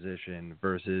draft position,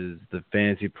 versus the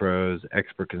Fantasy Pros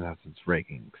expert consensus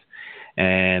rankings.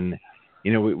 And,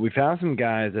 we found some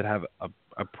guys that have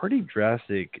a pretty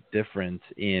drastic difference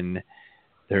in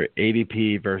their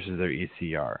ADP versus their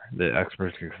ECR, the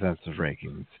expert consensus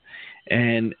rankings.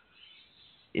 And,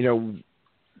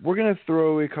 we're going to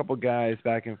throw a couple guys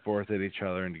back and forth at each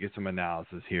other and to get some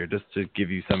analysis here, just to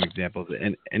give you some examples.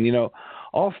 And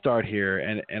I'll start here,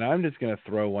 and I'm just going to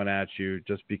throw one at you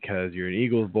just because you're an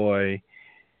Eagles boy.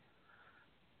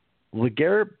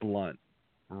 LeGarrette Blount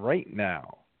right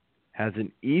now has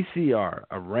an ECR,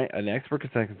 an expert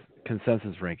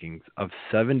consensus rankings of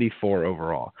 74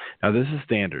 overall. Now, this is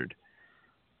standard.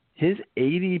 His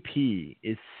ADP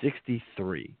is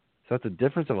 63. So that's a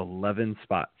difference of 11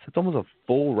 spots. It's almost a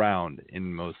full round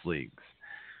in most leagues.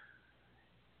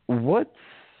 Which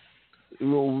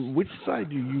side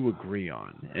do you agree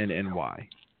on, and why?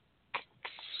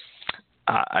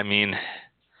 I mean,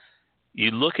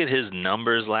 you look at his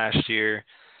numbers last year,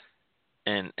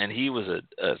 and he was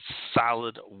a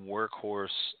solid workhorse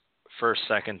first,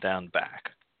 second down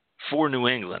back for New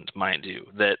England, mind you,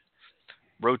 that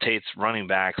rotates running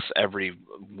backs every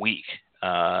week,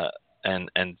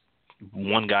 and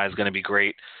one guy's going to be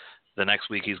great. The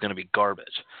next week he's going to be garbage.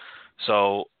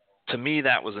 So to me,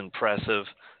 that was impressive.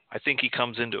 I think he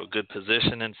comes into a good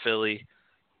position in Philly.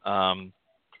 I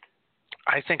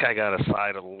think I got to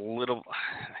side a little.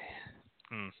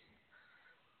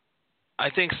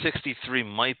 I think 63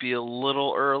 might be a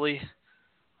little early.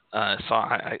 So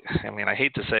I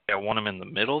hate to say I want him in the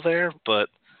middle there, but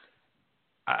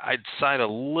I'd side a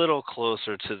little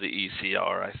closer to the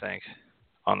ECR, I think,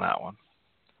 on that one.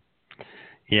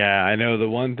 Yeah, I know the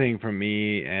one thing for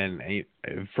me, and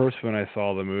first when I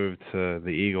saw the move to the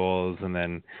Eagles and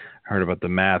then heard about the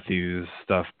Matthews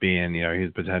stuff being,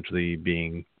 he's potentially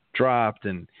being dropped,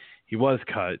 and he was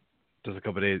cut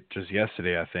just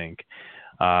yesterday, I think.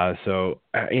 So,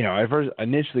 I first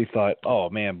initially thought, oh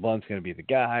man, Blunt's going to be the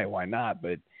guy. Why not?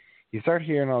 But you start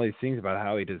hearing all these things about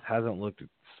how he just hasn't looked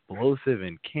explosive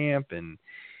in camp, and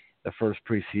the first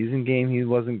preseason game he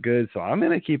wasn't good. So I'm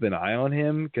going to keep an eye on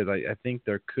him because I think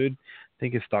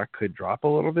his stock could drop a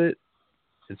little bit.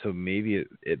 And so maybe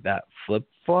that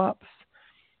flip-flops.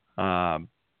 But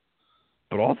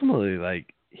ultimately,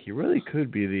 he really could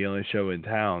be the only show in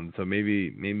town. So maybe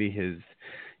his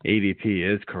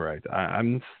ADP is correct.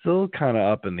 I'm still kind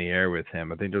of up in the air with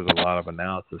him. I think there's a lot of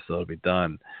analysis still to be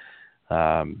done.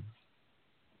 But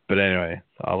anyway,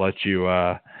 I'll let you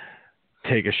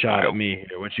take a shot at me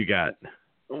here. What you got?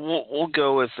 We'll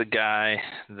go with the guy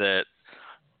that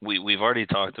we've already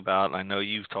talked about, and I know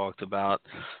you've talked about,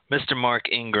 Mr.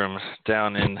 Mark Ingram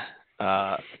down in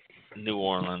New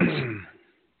Orleans.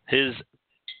 His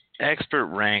expert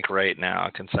rank right now,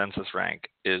 consensus rank,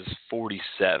 is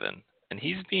 47, and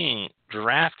he's being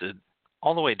drafted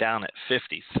all the way down at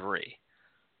 53.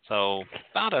 So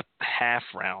about a half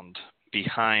round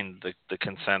behind the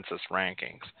consensus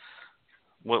rankings.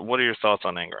 What are your thoughts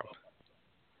on Ingram?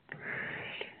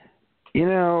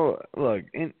 Look,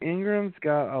 Ingram's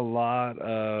got a lot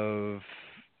of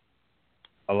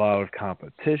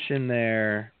competition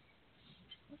there.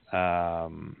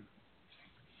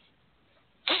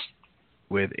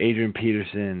 With Adrian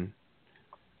Peterson,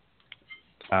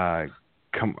 I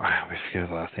always forget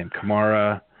his last name.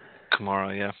 Kamara.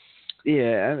 Kamara, yeah.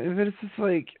 Yeah, but it's just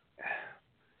like,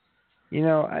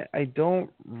 I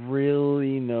don't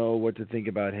really know what to think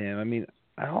about him. I mean,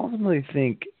 I ultimately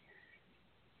think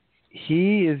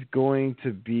he is going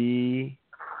to be.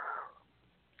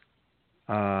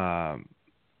 I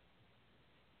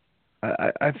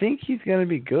think he's going to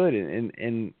be good,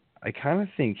 and I kind of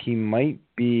think he might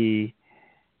be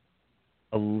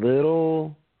a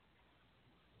little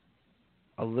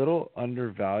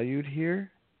undervalued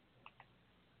here.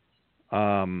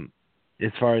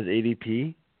 As far as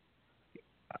ADP,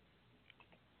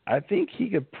 I think he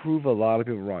could prove a lot of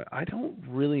people wrong. I don't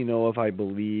really know if I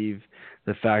believe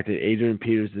the fact that Adrian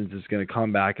Peterson's is going to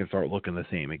come back and start looking the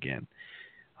same again.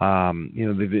 I've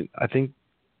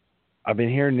been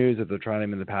hearing news that they're trying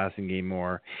him in the passing game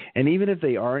more. And even if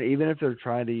they aren't, even if they're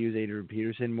trying to use Adrian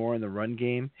Peterson more in the run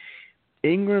game,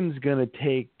 Ingram's going to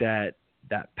take that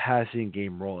passing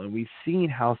game role. And we've seen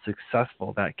how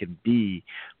successful that can be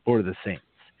for the Saints.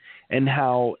 And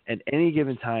how at any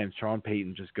given time, Sean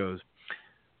Payton just goes,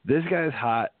 this guy's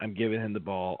hot, I'm giving him the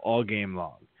ball all game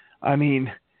long. I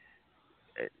mean,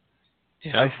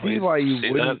 yeah, I see why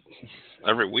you wouldn't. That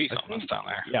every week almost down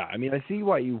there. Yeah, I mean, I see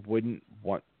why you wouldn't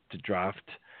want to draft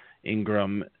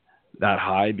Ingram that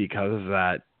high because of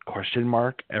that question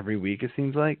mark every week, it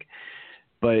seems like.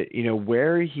 But,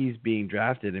 where he's being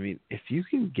drafted, I mean, if you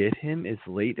can get him as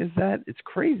late as that, it's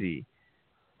crazy.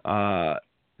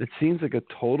 It seems like a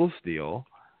total steal.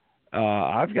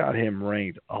 I've got him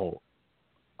ranked a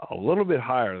little bit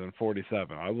higher than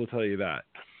 47. I will tell you that.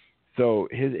 So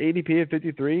his ADP at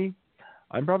 53,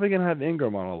 I'm probably going to have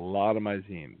Ingram on a lot of my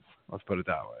teams. Let's put it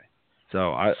that way.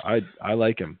 So I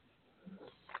like him.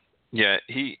 Yeah,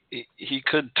 he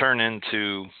could turn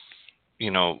into,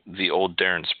 the old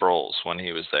Darren Sproles when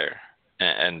he was there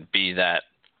and be that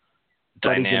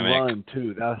dynamic. But he can run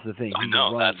too. That's the thing. I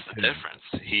know, that's the difference.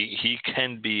 He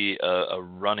can be a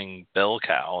running bell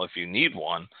cow if you need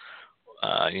one.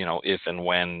 If and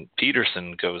when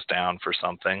Peterson goes down for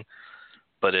something.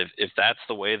 But if that's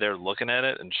the way they're looking at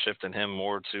it and shifting him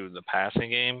more to the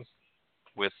passing game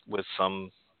with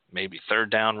some maybe third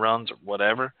down runs or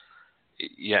whatever,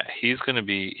 yeah, he's going to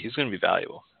be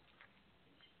valuable.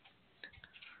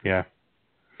 Yeah.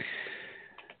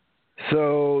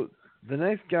 So the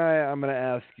next guy I'm going to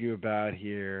ask you about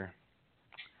here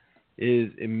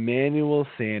is Emmanuel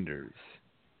Sanders.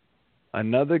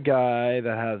 Another guy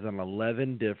that has an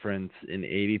 11 difference in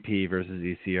ADP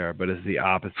versus ECR, but it's the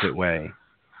opposite way.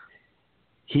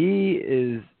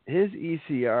 His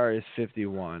ECR is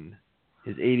 51.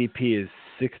 His ADP is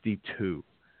 62.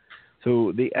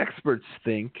 So the experts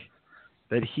think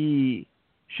that he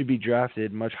should be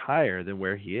drafted much higher than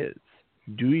where he is.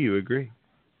 Do you agree?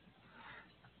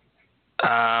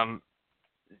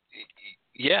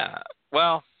 Yeah.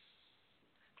 Well,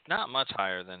 not much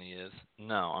higher than he is.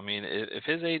 No. I mean, if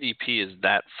his ADP is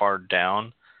that far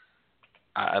down,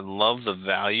 I love the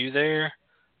value there.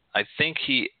 I think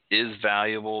he is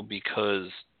valuable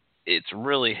because it's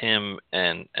really him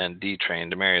and D-Train,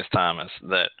 Demaryius Thomas,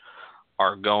 that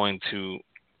are going to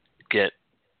get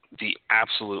the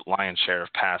absolute lion's share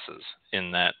of passes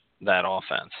in that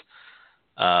offense.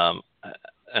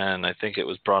 And I think it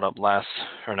was brought up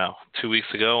 2 weeks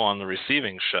ago on the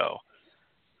receiving show.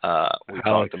 We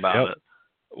talked about it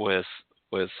with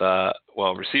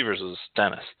receivers was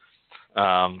Dennis.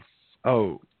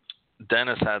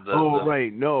 Dennis had the. Oh,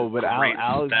 right. No, but Alex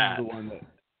stat. is the one that.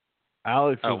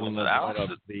 Alex was the one that brought up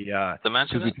the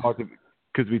mention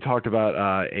because we talked about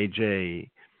AJ.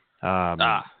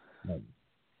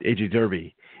 AJ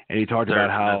Derby, and he talked about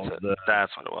how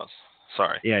that's what it was.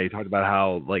 Sorry. Yeah, he talked about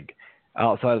how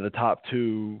outside of the top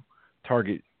two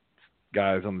target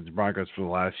guys on the Broncos for the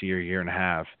last year and a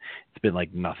half, it's been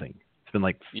nothing. It's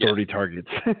been 30 targets.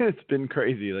 It's been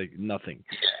crazy, nothing.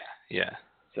 Yeah.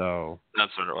 So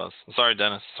that's what it was. Sorry,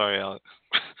 Dennis. Sorry, Alex.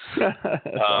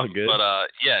 All good. But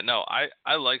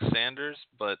I like Sanders,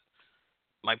 but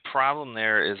my problem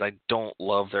there is I don't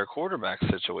love their quarterback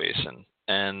situation.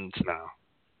 And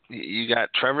you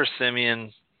got Trevor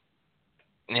Siemian.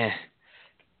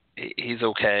 He's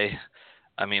okay.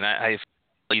 I mean, I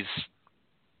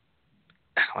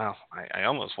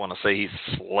almost want to say he's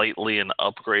slightly an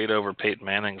upgrade over Peyton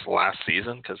Manning's last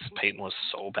season because Peyton was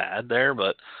so bad there,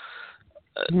 but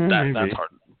that's hard.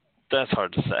 That's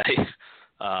hard to say.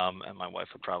 And my wife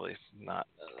would probably not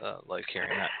like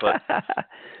hearing that, but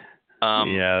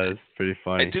yeah, that's pretty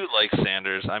funny. I do like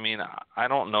Sanders. I mean, I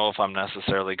don't know if I'm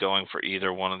necessarily going for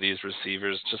either one of these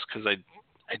receivers just because I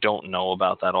don't know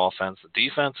about that offense. The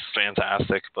defense is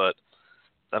fantastic, but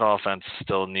that offense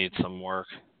still needs some work.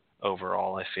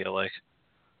 overall, I feel like.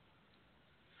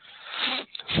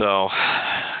 So,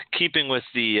 keeping with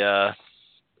the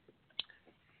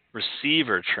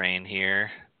receiver train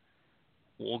here,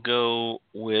 we'll go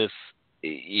with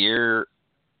your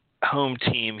home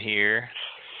team here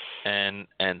and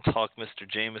talk Mr.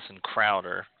 Jamison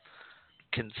Crowder.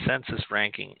 Consensus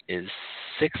ranking is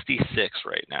 66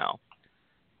 right now.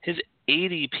 His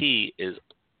ADP is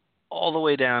all the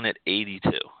way down at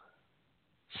 82.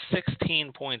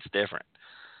 16 points different.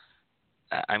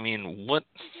 I mean, what?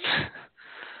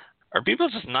 Are people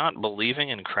just not believing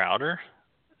in Crowder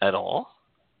at all,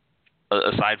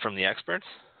 aside from the experts?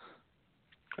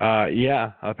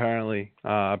 Yeah, apparently.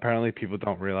 Apparently people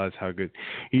don't realize how good.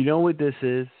 You know what this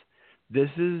is? This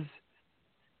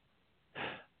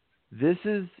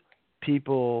is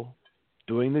people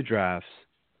doing the drafts,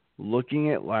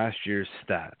 looking at last year's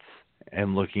stats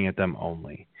and looking at them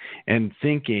only and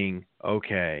thinking,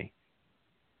 okay,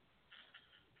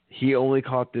 he only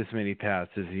caught this many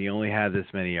passes, he only had this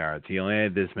many yards, he only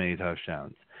had this many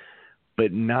touchdowns,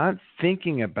 but not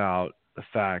thinking about the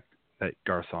fact that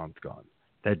Garcon's gone,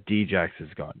 that Djax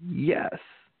is gone. Yes,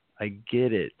 I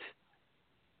get it.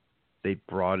 They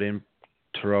brought in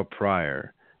Terrell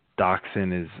Pryor.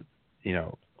 Doxson is,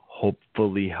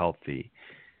 hopefully healthy.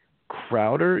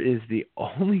 Crowder is the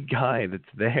only guy that's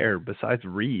there besides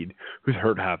Reed, who's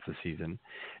hurt half the season,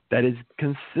 that is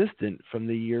consistent from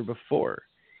the year before.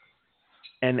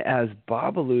 And as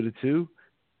Bob alluded to,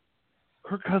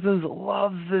 Kirk Cousins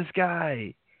loves this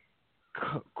guy.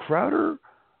 Crowder,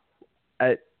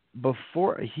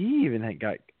 before he even I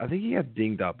think he got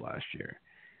dinged up last year.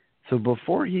 So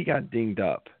before he got dinged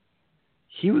up,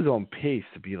 he was on pace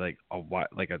to be like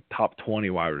a top 20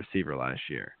 wide receiver last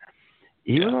year.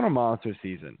 He was on a monster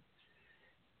season.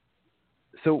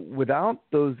 So without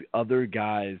those other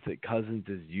guys that Cousins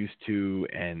is used to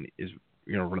and is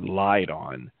relied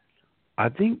on, I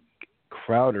think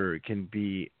Crowder can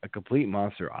be a complete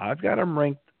monster. I've got him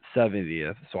ranked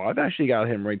 70th, so I've actually got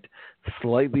him ranked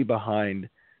slightly behind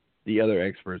the other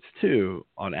experts too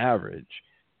on average,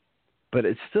 but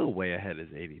it's still way ahead as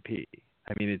ADP.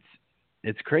 I mean,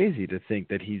 it's crazy to think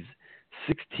that he's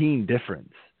 16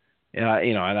 difference, and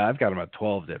I've got him at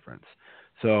 12 difference.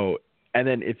 So, and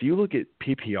then if you look at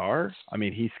PPR, I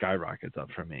mean, he skyrockets up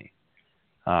for me.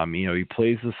 He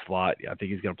plays the slot. I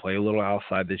think he's going to play a little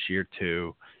outside this year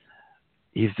too.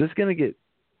 He's just going to get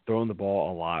thrown the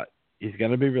ball a lot. He's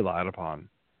going to be relied upon.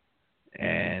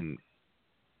 And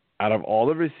out of all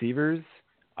the receivers,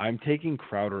 I'm taking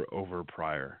Crowder over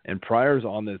Pryor. And Pryor's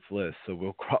on this list, so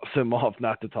we'll cross him off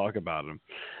not to talk about him.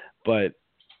 But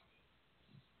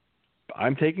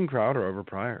I'm taking Crowder over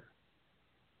Pryor.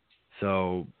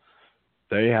 So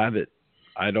there you have it.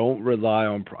 I'm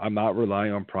not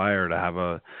relying on Pryor to have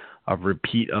a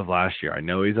repeat of last year. I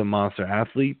know he's a monster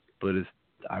athlete, but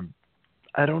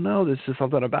I don't know. There's just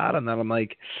something about him that I'm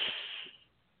like,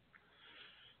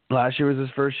 last year was his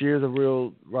first year as a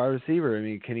real wide receiver. I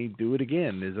mean, can he do it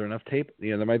again? Is there enough tape?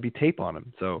 There might be tape on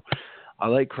him. So I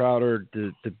like Crowder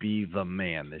to be the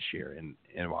man this year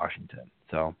in Washington.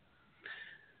 So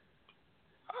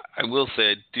I will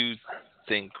say I do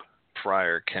think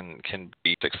Pryor can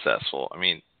be successful. I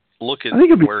mean, look at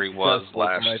where he was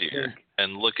last year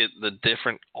and look at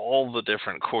all the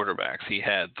different quarterbacks he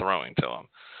had throwing to him.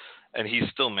 And he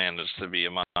still managed to be a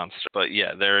monster. But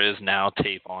yeah, there is now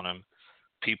tape on him.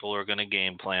 People are going to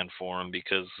game plan for him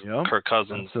because Kirk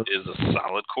Cousins is a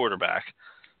solid quarterback.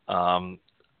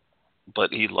 But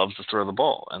he loves to throw the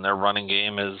ball. And their running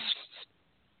game is,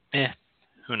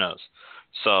 who knows?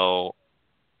 So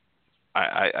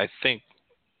I think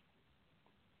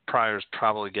Pryor's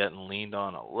probably getting leaned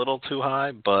on a little too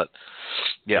high. But,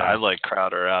 I like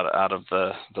Crowder out of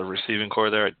the receiving core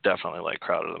there. I definitely like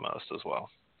Crowder the most as well.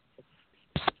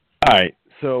 All right,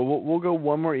 so we'll go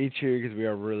one more each here because we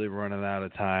are really running out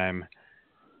of time.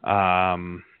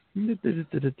 Let's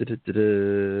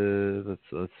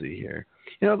see here.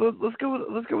 Let's go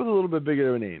with a little bit bigger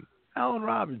of a name. Allen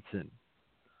Robinson.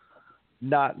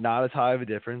 Not as high of a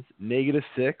difference.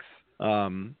 -6.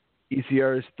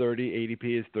 ECR is 30.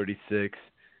 ADP is 36.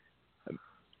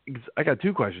 I got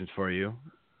two questions for you.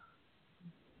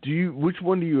 Which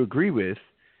one do you agree with?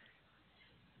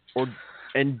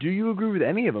 And do you agree with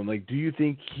any of them? Like, do you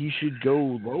think he should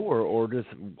go lower or just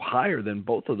higher than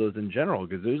both of those in general?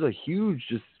 Because there's a huge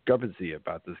discrepancy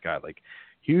about this guy, like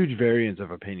huge variance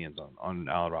of opinions on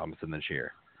Allen Robinson this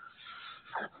year.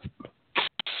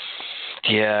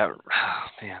 Yeah,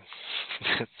 man,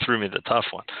 it threw me the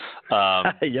tough one.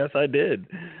 Yes, I did.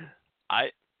 I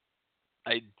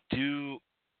do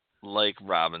like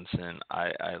Robinson.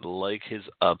 I like his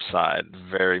upside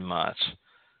very much.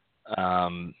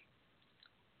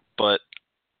 But,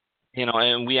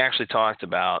 and we actually talked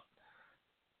about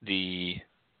the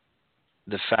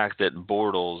fact that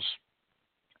Bortles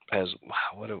has,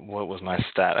 what was my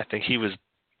stat? I think he was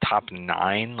top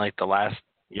 9 like the last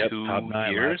top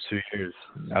 9 years. last 2 years.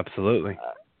 Absolutely.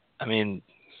 I mean,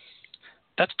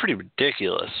 that's pretty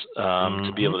ridiculous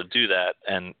to be able to do that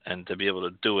and to be able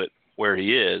to do it where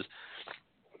he is.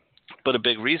 But a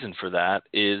big reason for that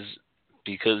is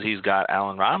because he's got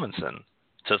Allen Robinson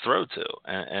to throw to,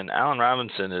 and Allen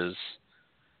Robinson is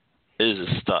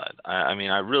a stud. I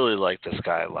mean, I really like this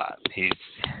guy a lot. He's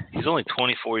only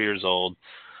 24 years old.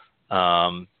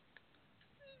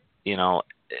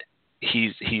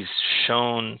 He's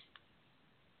shown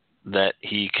that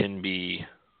he can be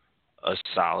a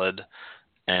solid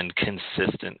and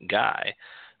consistent guy.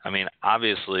 I mean,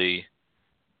 obviously,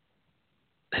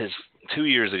 2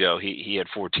 years ago, he had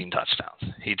 14 touchdowns.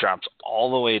 He dropped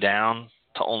all the way down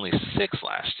to only 6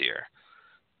 last year.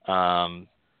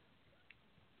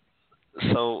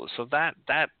 So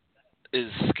that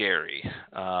is scary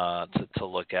to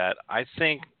look at. I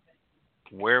think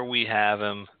where we have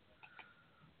him,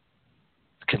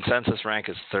 consensus rank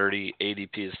is 30,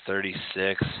 ADP is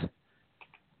 36.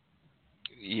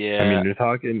 Yeah. I mean,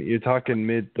 you're talking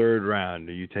mid-third round.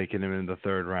 Are you taking him in the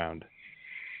third round?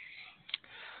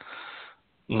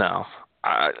 No.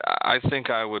 I think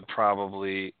I would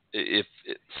probably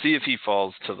see if he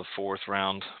falls to the 4th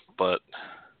round, but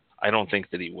I don't think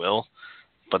that he will.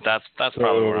 But that's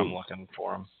probably where I'm looking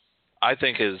for him. I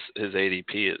think his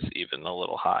ADP is even a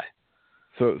little high.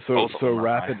 So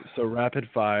rapid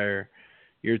fire.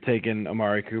 You're taking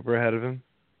Amari Cooper ahead of him?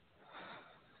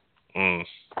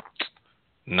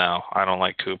 No, I don't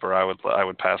like Cooper. I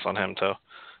would pass on him too.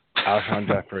 Alshon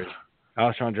Jeffrey.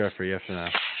 Alshon Jeffrey, yes or no?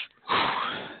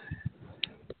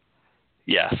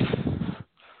 Yes.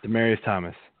 Demaryius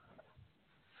Thomas.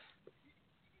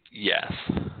 Yes.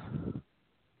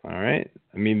 All right.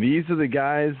 I mean, these are the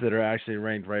guys that are actually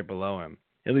ranked right below him,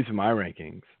 at least in my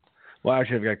rankings. Well,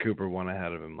 actually, I've got Cooper one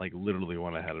ahead of him, like literally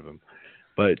one ahead of him.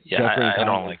 But Jeffrey and Thomas I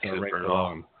don't like are right Cooper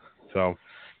below him. So,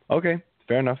 okay,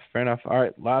 fair enough. All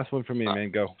right, last one for me,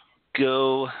 man. Go.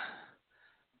 Go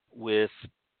with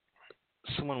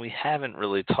someone we haven't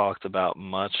really talked about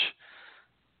much.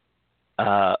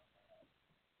 Mr.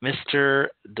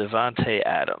 Devontae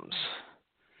Adams.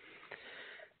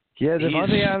 Yeah,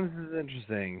 Devontae Adams is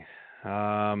interesting.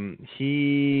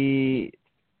 37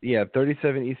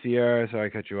 ECR. Sorry, I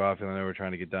cut you off. I know we're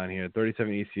trying to get done here.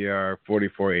 37 ECR,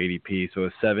 44 ADP, so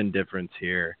a 7 difference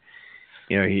here.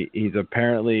 He's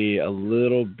apparently a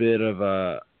little bit of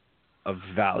a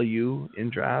value in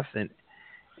drafts,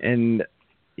 and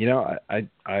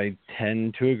I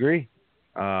tend to agree.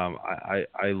 I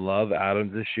love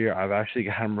Adams this year. I've actually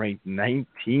got him ranked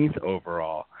 19th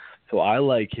overall, so I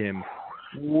like him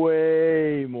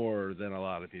way more than a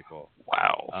lot of people.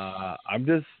 Wow.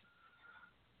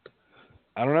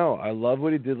 I don't know. I love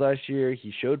what he did last year.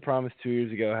 He showed promise 2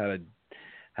 years ago.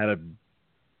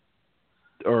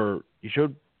 He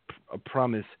showed a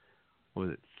promise. What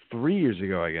was it 3 years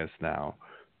ago? I guess now.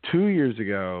 2 years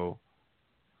ago.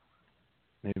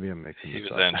 Maybe I'm mixing this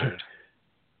up. He was injured.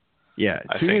 Yeah,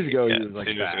 2 years ago he was like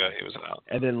 2 years ago he was out.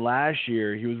 And then last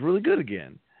year he was really good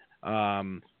again.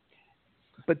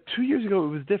 But 2 years ago it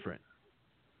was different.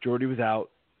 Jordy was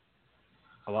out.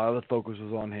 A lot of the focus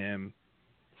was on him.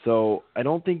 So I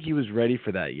don't think he was ready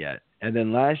for that yet. And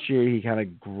then last year he kind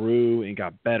of grew and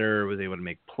got better, was able to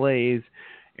make plays.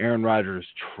 Aaron Rodgers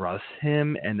trusts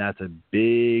him, and that's a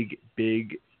big,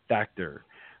 big factor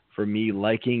for me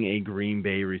liking a Green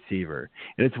Bay receiver.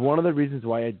 And it's one of the reasons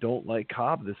why I don't like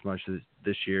Cobb this much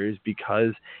this year is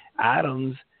because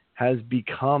Adams has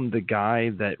become the guy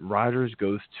that Rodgers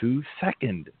goes to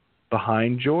second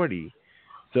behind Jordy.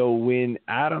 So when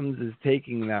Adams is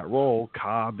taking that role,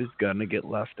 Cobb is going to get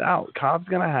left out. Cobb's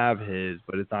going to have his,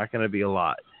 but it's not going to be a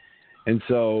lot. And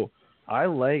so I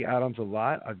like Adams a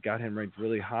lot. I've got him ranked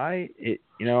really high. It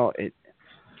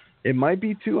might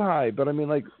be too high, but I mean,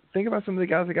 like, think about some of the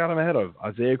guys I got him ahead of.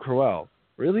 Isaiah Crowell.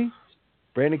 Really?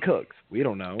 Brandon Cooks. We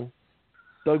don't know.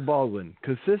 Doug Baldwin.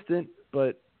 Consistent,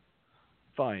 but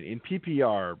fine. In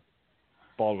PPR,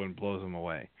 Baldwin blows him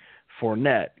away.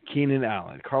 Fournette, Keenan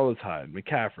Allen, Carlos Hyde,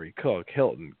 McCaffrey, Cook,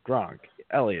 Hilton, Gronk,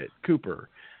 Elliott, Cooper.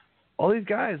 All these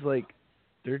guys, like,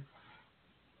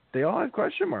 they all have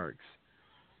question marks.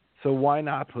 So why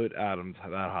not put Adams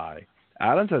that high?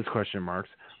 Adams has question marks,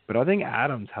 but I think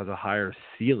Adams has a higher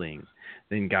ceiling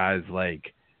than guys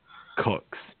like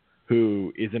Cooks,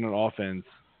 who is in an offense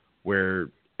where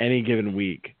any given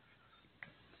week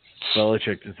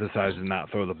Belichick just decides to not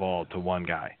throw the ball to one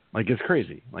guy. Like, it's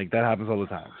crazy. Like, that happens all the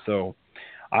time. So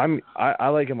I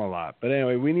like him a lot. But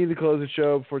anyway, we need to close the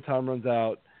show before time runs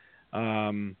out.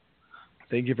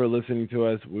 Thank you for listening to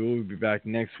us. We will be back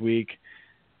next week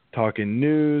talking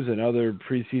news and other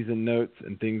preseason notes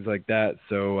and things like that.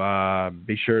 So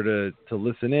be sure to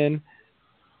listen in.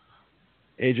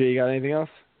 AJ, you got anything else?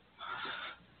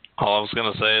 All I was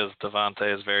going to say is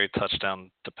Devontae is very touchdown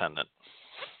dependent.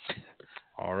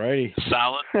 All righty.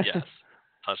 Solid, yes.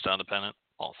 Touchdown dependent,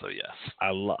 also yes.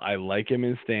 I like him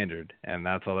in standard, and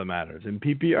that's all that matters. In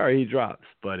PPR, he drops,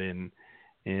 but in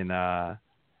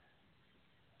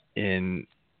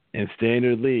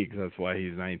standard leagues, that's why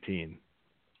he's 19.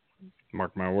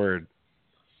 Mark my word.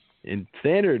 In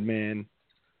standard, man,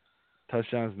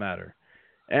 touchdowns matter.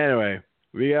 Anyway,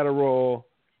 we got to roll.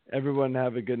 Everyone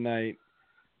have a good night.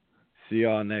 See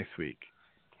y'all next week.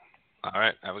 All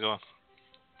right. Have a good one.